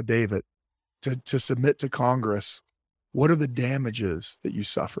an affidavit to submit to Congress, what are the damages that you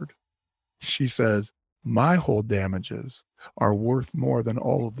suffered? She says, my whole damages are worth more than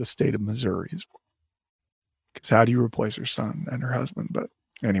all of the state of Missouri's. Because how do you replace her son and her husband? But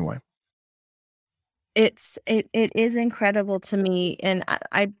anyway. It is incredible to me, and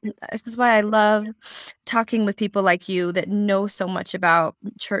I this is why I love talking with people like you that know so much about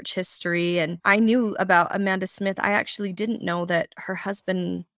church history. And I knew about Amanda Smith. I actually didn't know that her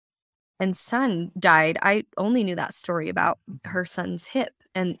husband and son died. I only knew that story about her son's hip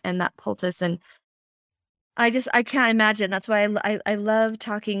and that poultice. And I can't imagine. That's why I love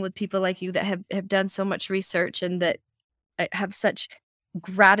talking with people like you that have done so much research and that have such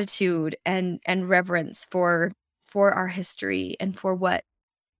gratitude and reverence for our history and for what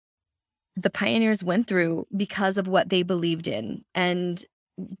the pioneers went through because of what they believed in, and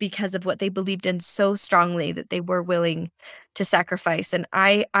because of what they believed in so strongly that they were willing to sacrifice. And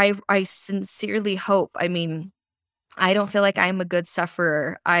I sincerely hope, I mean, I don't feel like I'm a good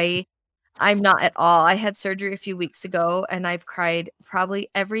sufferer. I'm not at all. I had surgery a few weeks ago and I've cried probably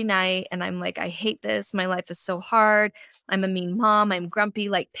every night, and I'm like, I hate this. My life is so hard. I'm a mean mom. I'm grumpy.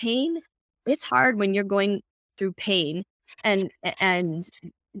 Like, pain, it's hard when you're going through pain and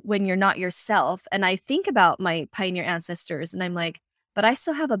when you're not yourself. And I think about my pioneer ancestors and I'm like, but I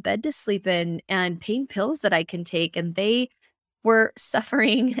still have a bed to sleep in and pain pills that I can take, and they were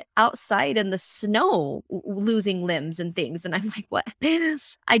suffering outside in the snow, losing limbs and things. And I'm like, what? I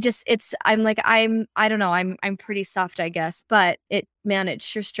don't know. I'm pretty soft, I guess, but it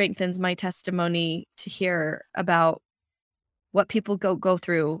sure strengthens my testimony to hear about what people go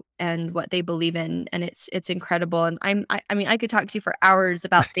through and what they believe in. And it's incredible. And I mean, I could talk to you for hours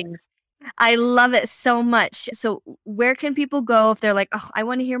about things. I love it so much. So where can people go if they're like, oh, I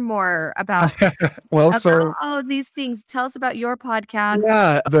want to hear more about Well, so all of these things? Tell us about your podcast.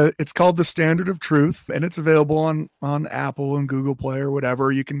 yeah, it's called The Standard of Truth, and it's available on Apple and Google Play or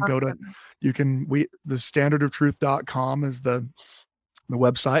whatever. You can go to Awesome. thestandardofTruth.com is the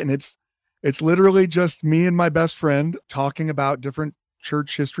website, and it's literally just me and my best friend talking about different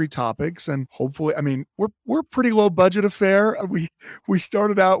church history topics. And hopefully, I mean, we're a pretty low budget affair. We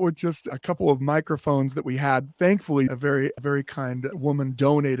started out with just a couple of microphones that we had. Thankfully, a very kind woman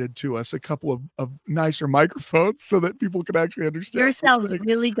donated to us a couple of nicer microphones so that people could actually understand. Yours sounds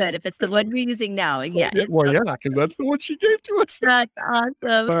really good. If it's the one we're using now, yeah. Well, yeah, because that's the one she gave to us. That's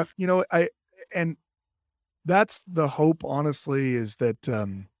awesome. But and that's the hope, honestly, is that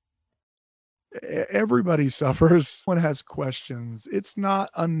everybody suffers. One has questions. It's not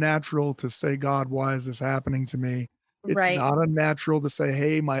unnatural to say, God, why is this happening to me? It's Right. not unnatural to say,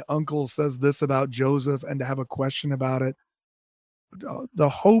 hey, my uncle says this about Joseph, and to have a question about it. The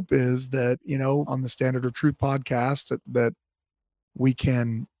hope is that, on the Standard of Truth podcast, that we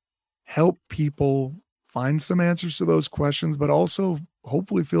can help people find some answers to those questions, but also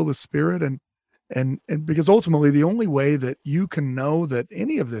hopefully feel the Spirit and because ultimately the only way that you can know that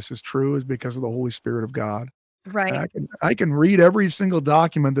any of this is true is because of the Holy Spirit of God. Right. I can read every single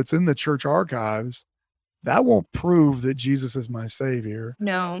document that's in the church archives. That won't prove that Jesus is my Savior.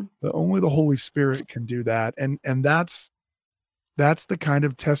 No. Only the Holy Spirit can do that. And that's the kind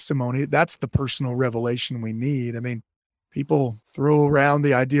of testimony, that's the personal revelation we need. I mean, people throw around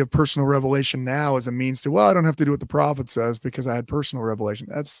the idea of personal revelation now as a means to, well, I don't have to do what the prophet says because I had personal revelation.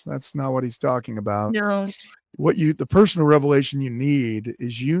 That's not what he's talking about. No. The personal revelation you need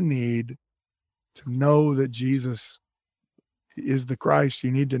to know that Jesus is the Christ.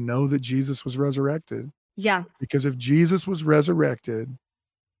 You need to know that Jesus was resurrected. Yeah. Because if Jesus was resurrected,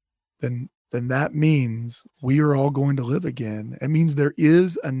 then that means we are all going to live again. It means there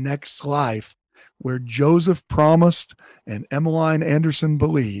is a next life where Joseph promised and Emmeline Anderson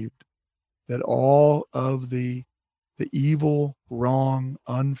believed that all of the evil, wrong,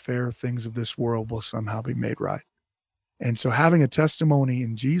 unfair things of this world will somehow be made right. And so having a testimony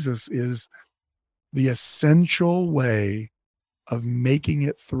in Jesus is the essential way of making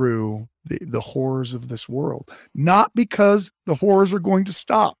it through the horrors of this world. Not because the horrors are going to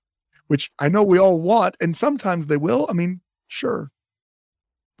stop, which I know we all want, and sometimes they will. I mean, sure.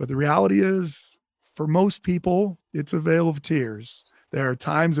 But the reality is, For most people, it's a vale of tears. There are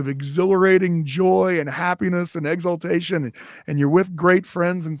times of exhilarating joy and happiness and exaltation, and you're with great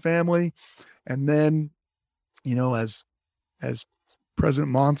friends and family. And then, as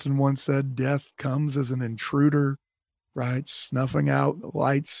President Monson once said, death comes as an intruder, right? Snuffing out the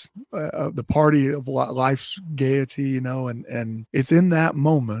lights, the party of life's gaiety, and it's in that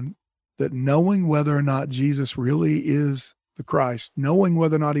moment that knowing whether or not Jesus really is the Christ, knowing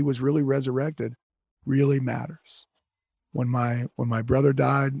whether or not he was really resurrected, really matters. When my brother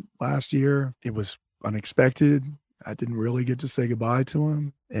died last year, it was unexpected. I didn't really get to say goodbye to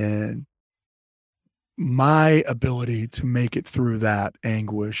him. And my ability to make it through that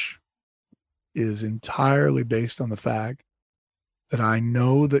anguish is entirely based on the fact that I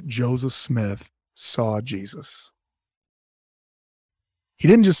know that Joseph Smith saw Jesus. He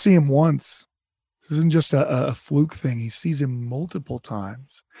didn't just see him once. This isn't just a fluke thing. He sees him multiple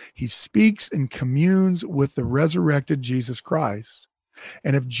times. He speaks and communes with the resurrected Jesus Christ.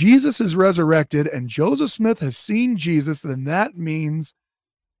 And if Jesus is resurrected and Joseph Smith has seen Jesus, then that means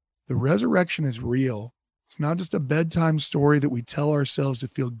the resurrection is real. It's not just a bedtime story that we tell ourselves to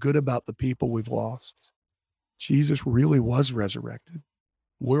feel good about the people we've lost. Jesus really was resurrected.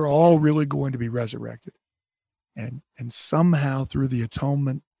 We're all really going to be resurrected. And somehow through the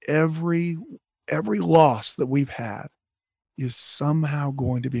atonement, every loss that we've had is somehow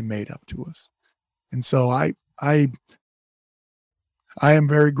going to be made up to us. And so I am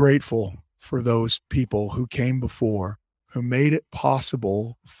very grateful for those people who came before, who made it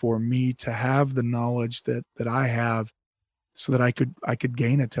possible for me to have the knowledge that I have so that I could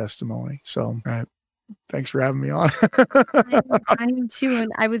gain a testimony. So thanks for having me on. I am too.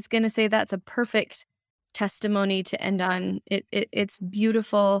 And I was going to say that's a perfect testimony to end on. It's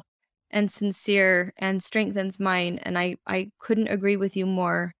beautiful and sincere and strengthens mine. And I couldn't agree with you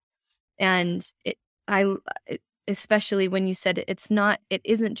more. And especially when you said it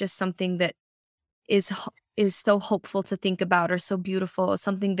isn't just something that is so hopeful to think about or so beautiful,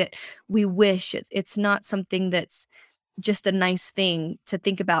 something that we wish. It's not something that's just a nice thing to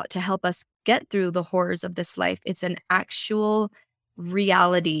think about to help us get through the horrors of this life. It's an actual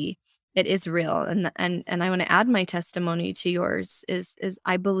reality. It is real. And I want to add my testimony to yours is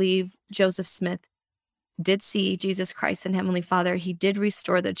I believe Joseph Smith did see Jesus Christ and Heavenly Father. He did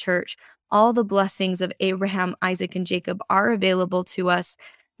restore the church. All the blessings of Abraham, Isaac, and Jacob are available to us.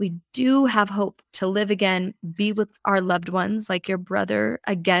 We do have hope to live again, be with our loved ones like your brother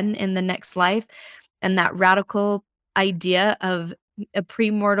again in the next life. And that radical idea of a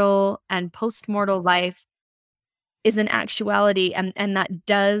premortal and postmortal life is an actuality. And that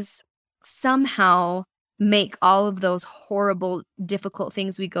does somehow make all of those horrible, difficult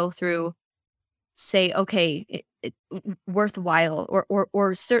things we go through say, okay, it worthwhile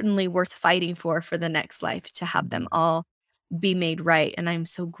or certainly worth fighting for the next life to have them all be made right. And I'm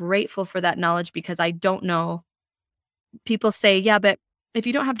so grateful for that knowledge because I don't know. People say, yeah, but if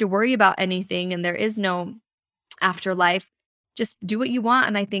you don't have to worry about anything and there is no afterlife, just do what you want.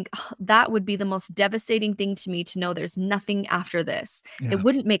 And I think that would be the most devastating thing to me to know there's nothing after this. Yeah. It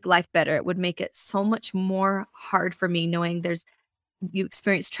wouldn't make life better. It would make it so much more hard for me knowing you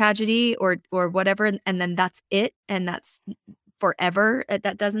experience tragedy or whatever, and then that's it. And that's forever.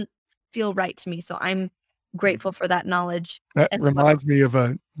 That doesn't feel right to me. So I'm grateful for that knowledge. That reminds me of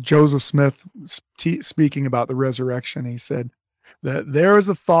Joseph Smith speaking about the resurrection. He said that there is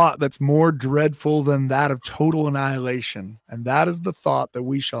a thought that's more dreadful than that of total annihilation. And that is the thought that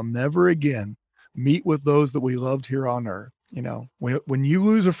we shall never again meet with those that we loved here on earth. When you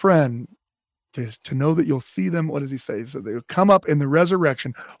lose a friend, to know that you'll see them, what does he say? So they'll come up in the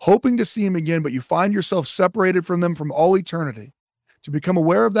resurrection, hoping to see him again, but you find yourself separated from them from all eternity. To become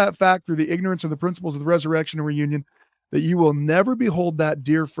aware of that fact through the ignorance of the principles of the resurrection and reunion, that you will never behold that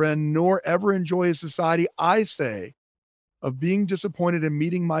dear friend, nor ever enjoy his society, I say, of being disappointed in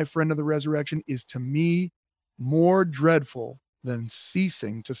meeting my friend of the resurrection is to me more dreadful than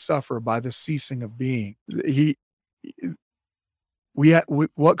ceasing to suffer by the ceasing of being.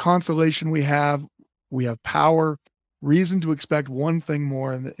 What consolation we have power, reason to expect one thing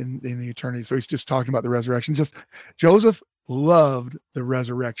more in the eternity. So he's just talking about the resurrection. Just Joseph loved the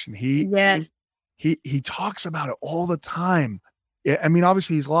resurrection. He talks about it all the time. I mean,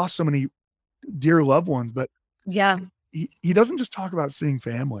 obviously he's lost so many dear loved ones, but yeah, he doesn't just talk about seeing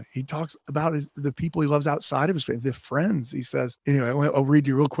family. He talks about the people he loves outside of his family, the friends. He says, anyway, I'll read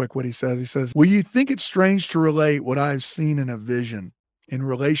you real quick what he says. He says, will you think it's strange to relate what I've seen in a vision in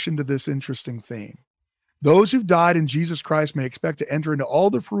relation to this interesting theme? Those who've died in Jesus Christ may expect to enter into all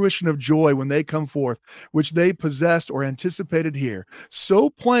the fruition of joy when they come forth, which they possessed or anticipated here. So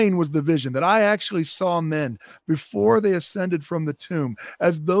plain was the vision that I actually saw men before they ascended from the tomb.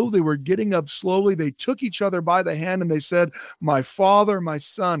 As though they were getting up slowly, they took each other by the hand and they said, my father, my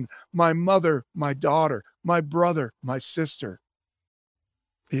son, my mother, my daughter, my brother, my sister.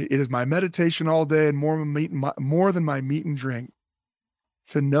 It is my meditation all day and more than my meat and drink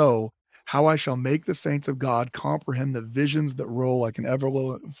to know how I shall make the saints of God comprehend the visions that roll like an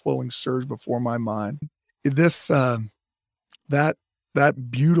ever-flowing surge before my mind. That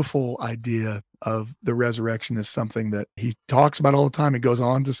beautiful idea of the resurrection is something that he talks about all the time. He goes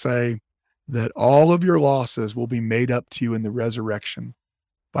on to say that all of your losses will be made up to you in the resurrection.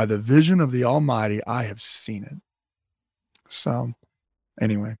 By the vision of the Almighty, I have seen it. So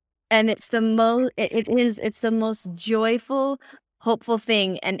anyway. And it's the most joyful, hopeful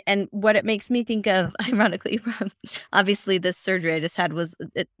thing. And what it makes me think of, ironically, from obviously this surgery I just had was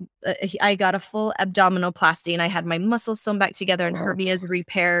I got a full abdominoplasty and I had my muscles sewn back together and hernias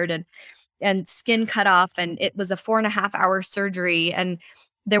repaired and skin cut off. And it was a 4.5-hour surgery. And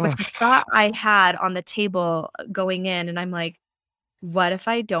there was the thought I had on the table going in, and I'm like, what if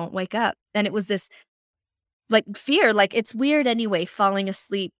I don't wake up? And it was this like fear, like it's weird anyway, falling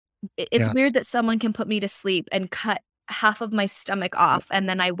asleep. It's weird that someone can put me to sleep and cut half of my stomach off and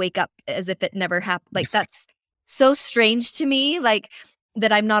then I wake up as if it never happened. Like that's so strange to me, like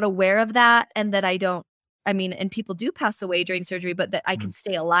that I'm not aware of that and that and people do pass away during surgery, but that I can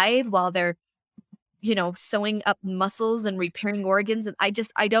stay alive while they're, sewing up muscles and repairing organs. And I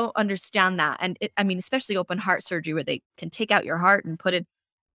don't understand that. And especially open heart surgery where they can take out your heart and put it.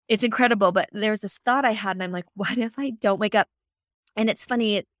 It's incredible. But there's this thought I had and I'm like, what if I don't wake up? And it's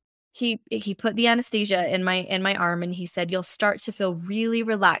funny. He put the anesthesia in my arm and he said, you'll start to feel really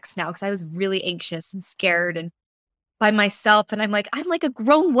relaxed now. Cause I was really anxious and scared and by myself. And I'm like a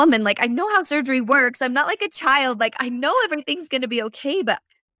grown woman. Like I know how surgery works. I'm not like a child. Like I know everything's going to be okay. But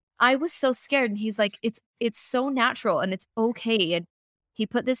I was so scared. And he's like, it's so natural and it's okay. And he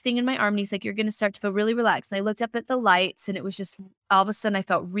put this thing in my arm and he's like, you're going to start to feel really relaxed. And I looked up at the lights and it was just all of a sudden I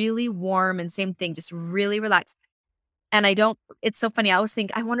felt really warm and same thing, just really relaxed. And it's so funny. I always think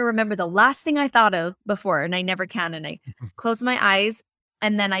I want to remember the last thing I thought of before and I never can. And I closed my eyes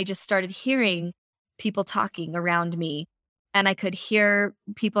and then I just started hearing people talking around me and I could hear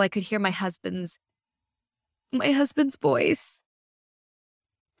people. I could hear my husband's voice.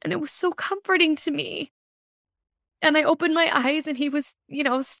 And it was so comforting to me. And I opened my eyes and he was,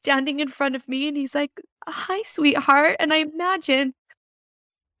 standing in front of me and he's like, hi, sweetheart. And I imagine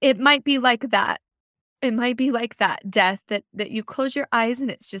it might be like that. It might be like that death that you close your eyes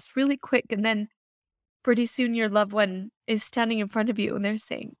and it's just really quick. And then pretty soon your loved one is standing in front of you and they're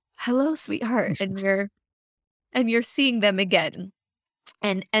saying, hello, sweetheart. And you're seeing them again.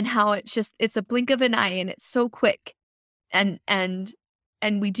 And how it's a blink of an eye and it's so quick. And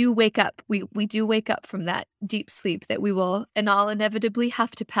we do wake up. We do wake up from that deep sleep that we will and all inevitably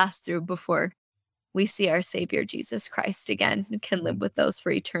have to pass through before we see our Savior Jesus Christ again and can live with those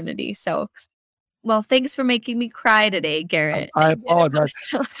for eternity. So, well, thanks for making me cry today, Gerrit. I apologize.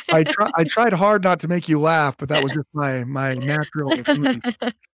 I tried hard not to make you laugh, but that was just my natural.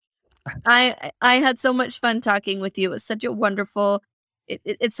 I had so much fun talking with you. It was such a wonderful.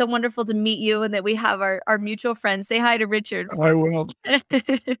 It's so wonderful to meet you and that we have our mutual friends. Say hi to Richard. I will.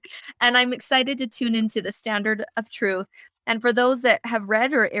 And I'm excited to tune into the Standard of Truth. And for those that have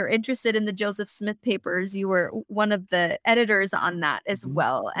read or are interested in the Joseph Smith papers, you were one of the editors on that as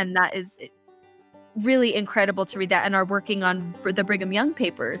well. And that is really incredible to read that and are working on the Brigham Young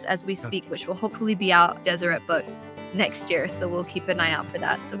papers as we speak, which will hopefully be out Deseret book next year. So we'll keep an eye out for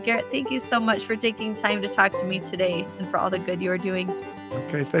that. So Gerrit, thank you so much for taking time to talk to me today and for all the good you are doing.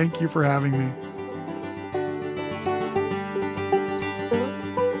 Okay. Thank you for having me.